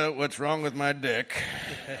find out what's wrong with my dick.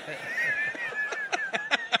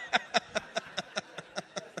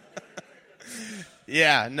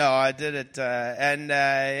 Yeah, no, I did it, and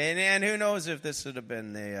who knows if this would have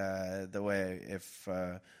been the way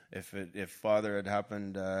if father had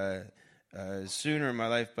happened sooner in my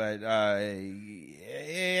life, but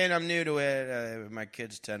and I'm new to it. My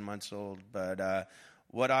kid's 10 months old, but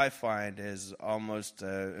what I find is almost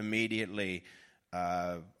immediately.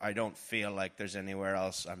 I don't feel like there's anywhere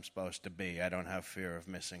else I'm supposed to be. I don't have fear of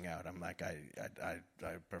missing out. I'm like, I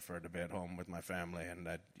prefer to be at home with my family, and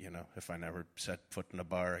that, if I never set foot in a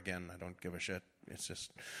bar again, I don't give a shit. It's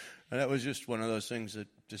just, and that was just one of those things that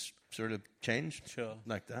just sort of changed,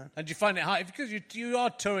 like that. And do you find it hard because you are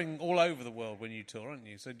touring all over the world when you tour, aren't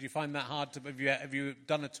you? So do you find that hard to? Have you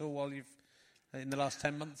done a tour while you've? In the last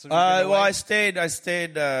 10 months? Well, I stayed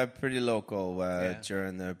pretty local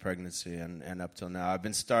during the pregnancy and up till now. I've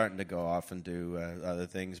been starting to go off and do other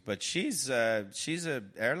things, but she's a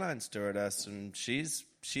airline stewardess, and she's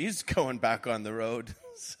going back on the road.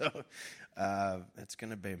 So it's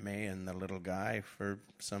going to be me and the little guy for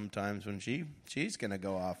some times when she's going to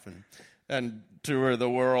go off and tour the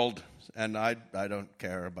world, and I don't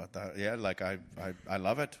care about that. Yeah, like I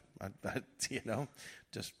love it. I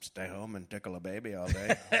just stay home and tickle a baby all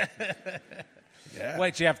day. Yeah.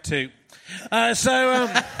 Wait till you have two.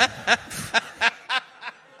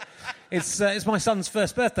 It's my son's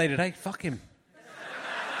first birthday today. Fuck him.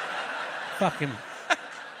 Fuck him.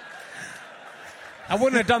 I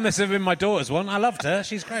wouldn't have done this if it been my daughter's one. I loved her.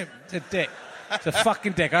 She's great. It's a dick. It's a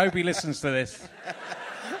fucking dick. I hope he listens to this.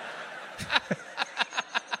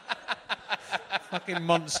 Fucking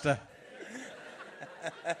monster.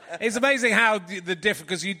 It's amazing how the different,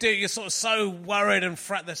 because you're sort of so worried and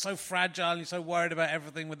they're so fragile, and you're so worried about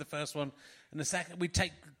everything with the first one. And the second, we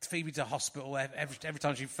take Phoebe to hospital every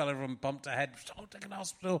time she fell over and bumped her head. Take her to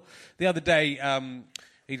hospital. The other day,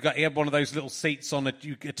 he had one of those little seats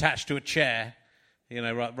you attached to a chair.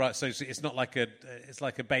 Right. So it's not like it's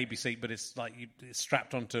like a baby seat, but it's like it's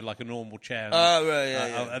strapped onto like a normal chair. Oh, right,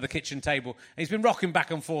 yeah. At the kitchen table. And he's been rocking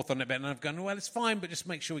back and forth on it a bit, and I've gone, well, it's fine, but just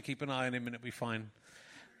make sure we keep an eye on him, and it'll be fine.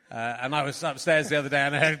 And I was upstairs the other day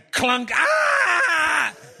and I heard clunk,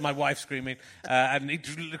 ah! My wife screaming. And he'd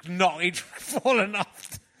fallen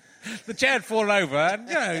off. The chair had fallen over and,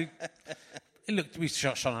 you know, he looked, we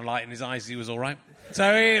shone a light in his eyes, he was all right.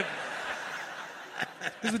 So it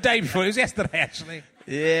was the day before, it was yesterday actually.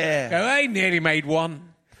 Yeah. I nearly made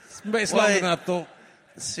one. It's longer than I thought.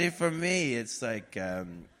 See, for me, it's like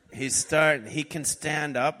he can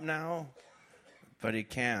stand up now, but he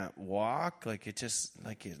can't walk. Like it just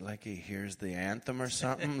like he hears the anthem or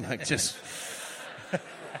something. Like just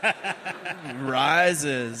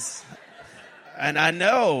rises. And I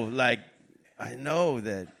know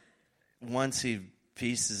that once he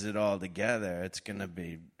pieces it all together, it's gonna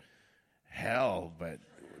be hell. But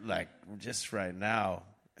like just right now,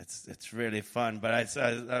 it's really fun. But I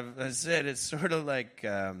said it's sort of like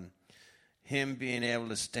him being able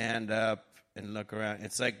to stand up and look around.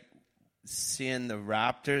 It's like seeing the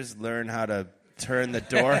Raptors learn how to turn the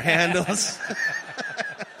door handles.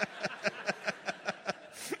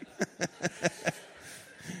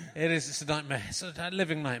 It's a nightmare. It's a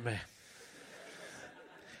living nightmare.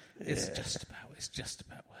 It's just about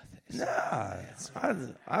worth it. No,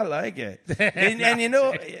 I like it. and you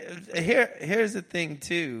know, here's the thing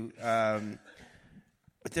too.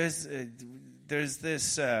 There's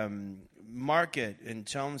this market in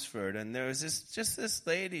Chelmsford, and there was this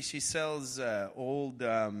lady. She sells old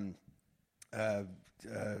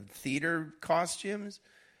theater costumes,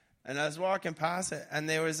 and I was walking past it, and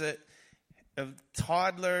there was a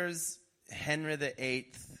toddler's Henry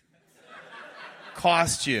VIII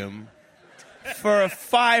costume for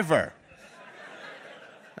 $5.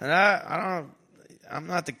 And I'm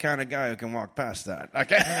not the kind of guy who can walk past that.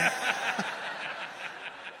 Okay.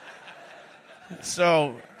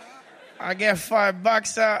 So I get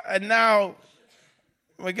 $5 out, and now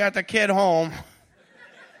we got the kid home.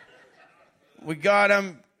 We got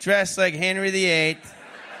him dressed like Henry VIII.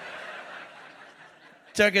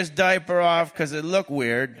 Took his diaper off because it looked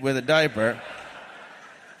weird with a diaper.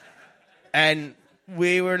 And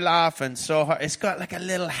we were laughing so hard. It's got like a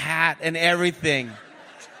little hat and everything.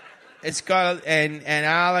 It's got, and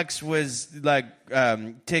Alex was like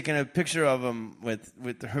taking a picture of him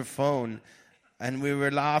with her phone. And we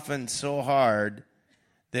were laughing so hard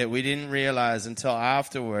that we didn't realize until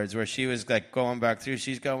afterwards, where she was like going back through.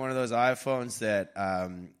 She's got one of those iPhones that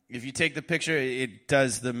if you take the picture, it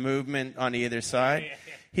does the movement on either side.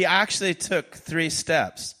 He actually took 3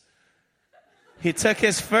 steps. He took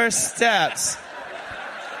his first steps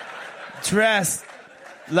dressed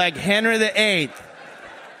like Henry VIII,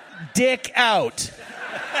 dick out.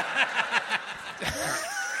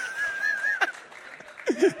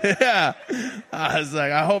 Yeah. I was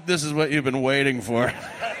like, I hope this is what you've been waiting for.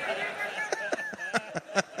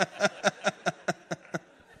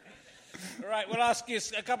 We'll ask you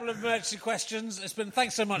a couple of emergency questions.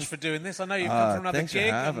 Thanks so much for doing this. I know you've come from another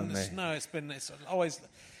gig. No, it's always,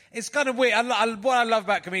 it's kind of weird. What I love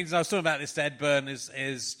about comedians, I was talking about this to Ed Byrne,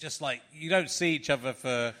 is just like you don't see each other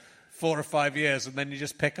for 4 or 5 years, and then you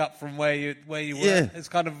just pick up from where you were. Yeah. It's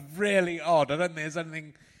kind of really odd. I don't think there's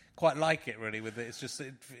anything quite like it really with it. It's just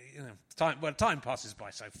time passes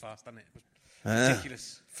by so fast, doesn't it?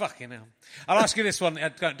 Ridiculous. Fucking hell. I'll ask you this one. I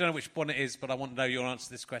don't know which one it is, but I want to know your answer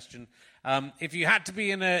to this question. If you had to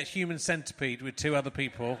be in a human centipede with 2 other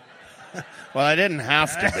people... Well, I didn't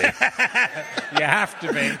have to be. You have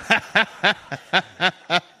to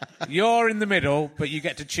be. You're in the middle, but you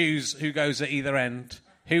get to choose who goes at either end.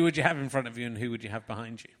 Who would you have in front of you and who would you have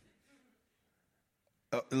behind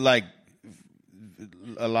you? Like...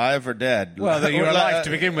 alive or dead? Well, you're alive to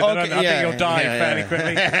begin with. Okay, I think you'll die fairly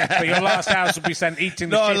quickly. But your last house will be sent eating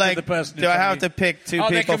the shit of the person. Do I have to pick 2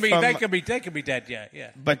 people? They can be dead.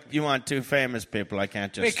 Yeah. But you want 2 famous people? I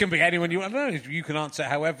can't just. It can be anyone you want. No, you can answer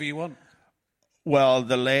however you want. Well,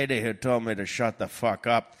 the lady who told me to shut the fuck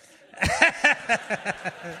up.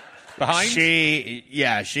 Behind?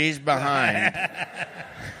 She's behind.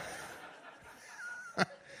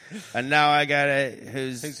 And now I got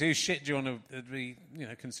whose shit do you want to be,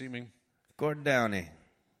 consuming? Gordon Downey.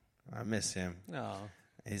 I miss him. Oh.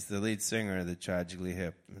 He's the lead singer of the Tragically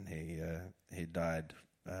Hip, and he died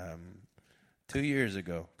 2 years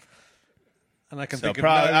ago. And I can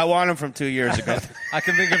I want him from 2 years ago. I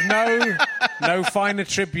can think of no finer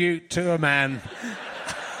tribute to a man.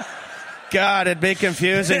 God, it'd be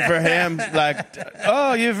confusing for him. Like,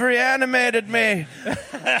 oh, you've reanimated me.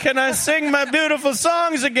 Can I sing my beautiful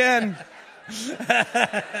songs again?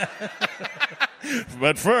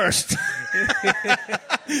 But first.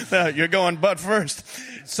 No, you're going but first.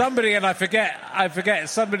 Somebody, and I forget,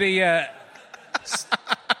 somebody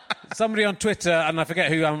Somebody on Twitter, and I forget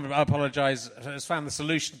who, I apologise, has found the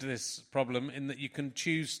solution to this problem in that you can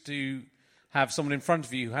choose to have someone in front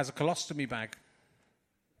of you who has a colostomy bag.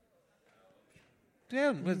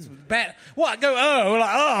 Yeah, what?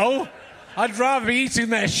 Go, I'd rather be eating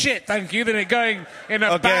their shit, thank you, than it going in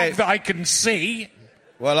a bag that I can see.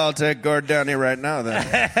 Well, I'll take Gord Downey right now,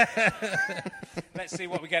 then. Let's see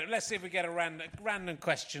what we get. Let's see if we get a random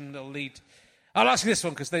question that'll lead. I'll ask you this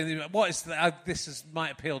one because this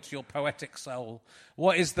might appeal to your poetic soul.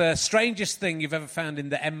 What is the strangest thing you've ever found in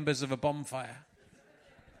the embers of a bonfire?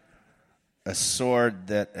 A sword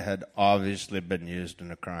that had obviously been used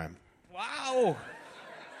in a crime. Wow.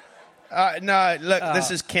 No, look,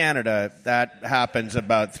 this is Canada. That happens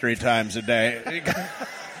about 3 times a day.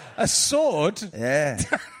 A sword? Yeah.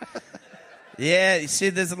 Yeah, you see,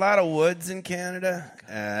 there's a lot of woods in Canada,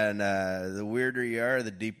 and the weirder you are,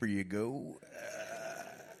 the deeper you go.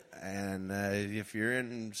 And if you're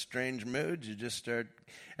in strange moods, you just start...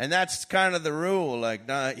 And that's kind of the rule. Like,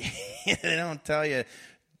 no, they don't tell you...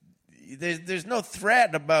 There's no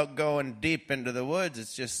threat about going deep into the woods.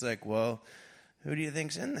 It's just like, well, who do you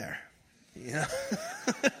think's in there? You know.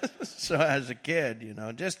 So as a kid, you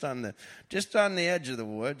know, just on the edge of the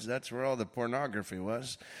woods, that's where all the pornography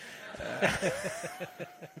was.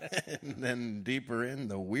 And then deeper in,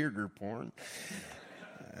 the weirder porn.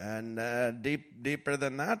 And deeper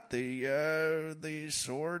than that, the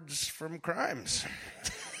swords from crimes.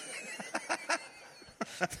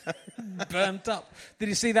 Burnt up. Did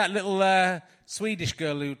you see that little Danish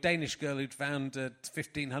girl who'd found a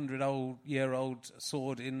 1,500-year-old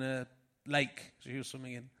sword in a lake she was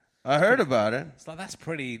swimming in? I heard about it. It's like,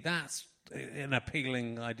 that's an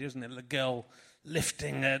appealing idea, isn't it? A girl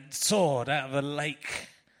lifting a sword out of a lake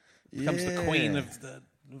becomes the queen of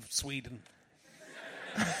Sweden.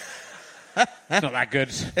 It's not that good.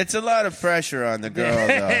 It's a lot of pressure on the girl,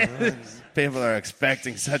 though. People are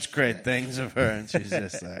expecting such great things of her, and she's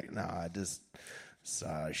just like, no, I just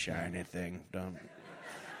saw a shiny thing.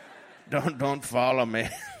 Don't follow me.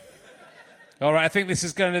 All right, I think this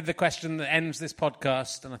is going to be the question that ends this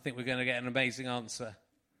podcast, and I think we're going to get an amazing answer.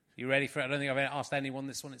 You ready for it? I don't think I've ever asked anyone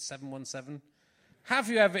this one. It's 717. Have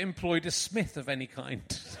you ever employed a smith of any kind?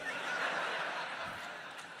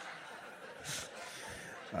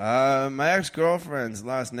 My ex-girlfriend's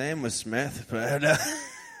last name was Smith, but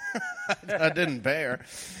I didn't pay her.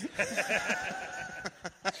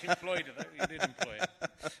 She employed her, though. You did employ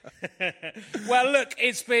her. Well, look,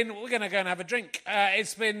 we're going to go and have a drink.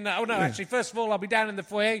 Actually, first of all, I'll be down in the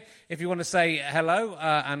foyer if you want to say hello,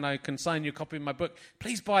 and I can sign you a copy of my book.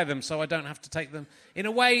 Please buy them so I don't have to take them. In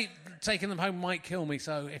a way, taking them home might kill me,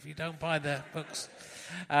 so if you don't buy the books...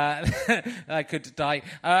 I could die.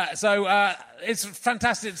 It's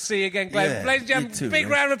fantastic to see you again, Glenn. Yeah, ladies and gentlemen, too, big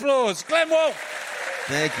man. round of applause. Glenn Woolf.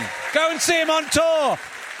 Thank you. Go and see him on tour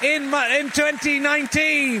in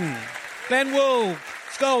 2019. Glenn Woolf,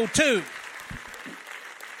 Skull 2.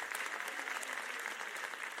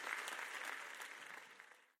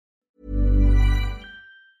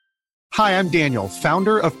 Hi, I'm Daniel,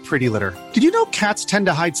 founder of Pretty Litter. Did you know cats tend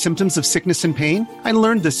to hide symptoms of sickness and pain? I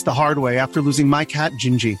learned this the hard way after losing my cat,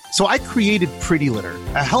 Gingy. So I created Pretty Litter,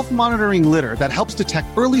 a health monitoring litter that helps detect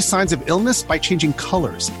early signs of illness by changing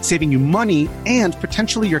colors, saving you money and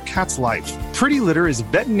potentially your cat's life. Pretty Litter is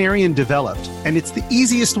veterinarian developed, and it's the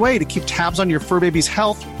easiest way to keep tabs on your fur baby's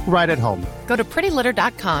health right at home. Go to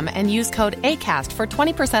prettylitter.com and use code ACAST for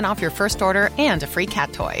 20% off your first order and a free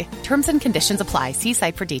cat toy. Terms and conditions apply. See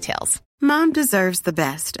site for details. Mom deserves the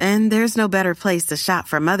best, and there's no better place to shop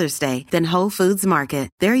for Mother's Day than Whole Foods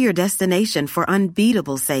Market. They're your destination for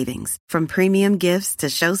unbeatable savings, from premium gifts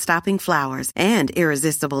to show-stopping flowers and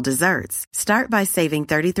irresistible desserts. Start by saving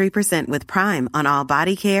 33% with Prime on all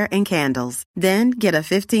body care and candles. Then get a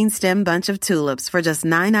 15-stem bunch of tulips for just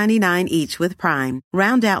 $9.99 each with Prime.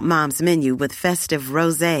 Round out Mom's menu with festive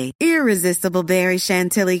rosé, irresistible berry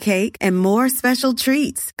chantilly cake, and more special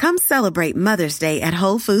treats. Come celebrate Mother's Day at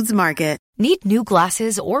Whole Foods Market. Need new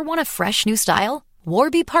glasses or want a fresh new style?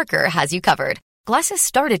 Warby Parker has you covered. Glasses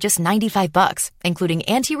start at just $95, including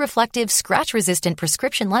anti-reflective, scratch-resistant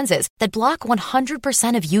prescription lenses that block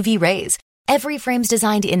 100% of UV rays. Every frame's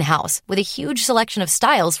designed in-house with a huge selection of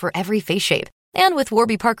styles for every face shape. And with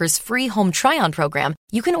Warby Parker's free home try-on program,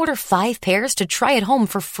 you can order 5 pairs to try at home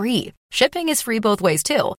for free. Shipping is free both ways,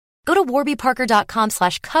 too. Go to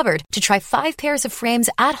warbyparker.com/covered to try 5 pairs of frames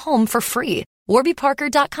at home for free.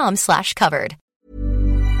 warbyparker.com/covered.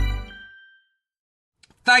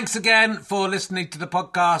 Thanks again for listening to the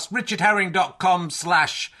podcast.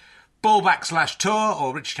 richardherring.com/bullback/tour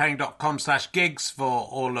or richardherring.com/gigs for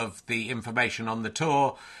all of the information on the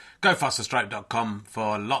tour. GoFasterStripe.com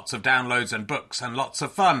for lots of downloads and books and lots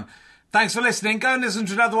of fun. Thanks for listening. Go and listen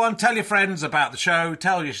to another one. Tell your friends about the show.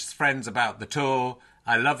 Tell your friends about the tour.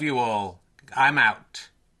 I love you all. I'm out.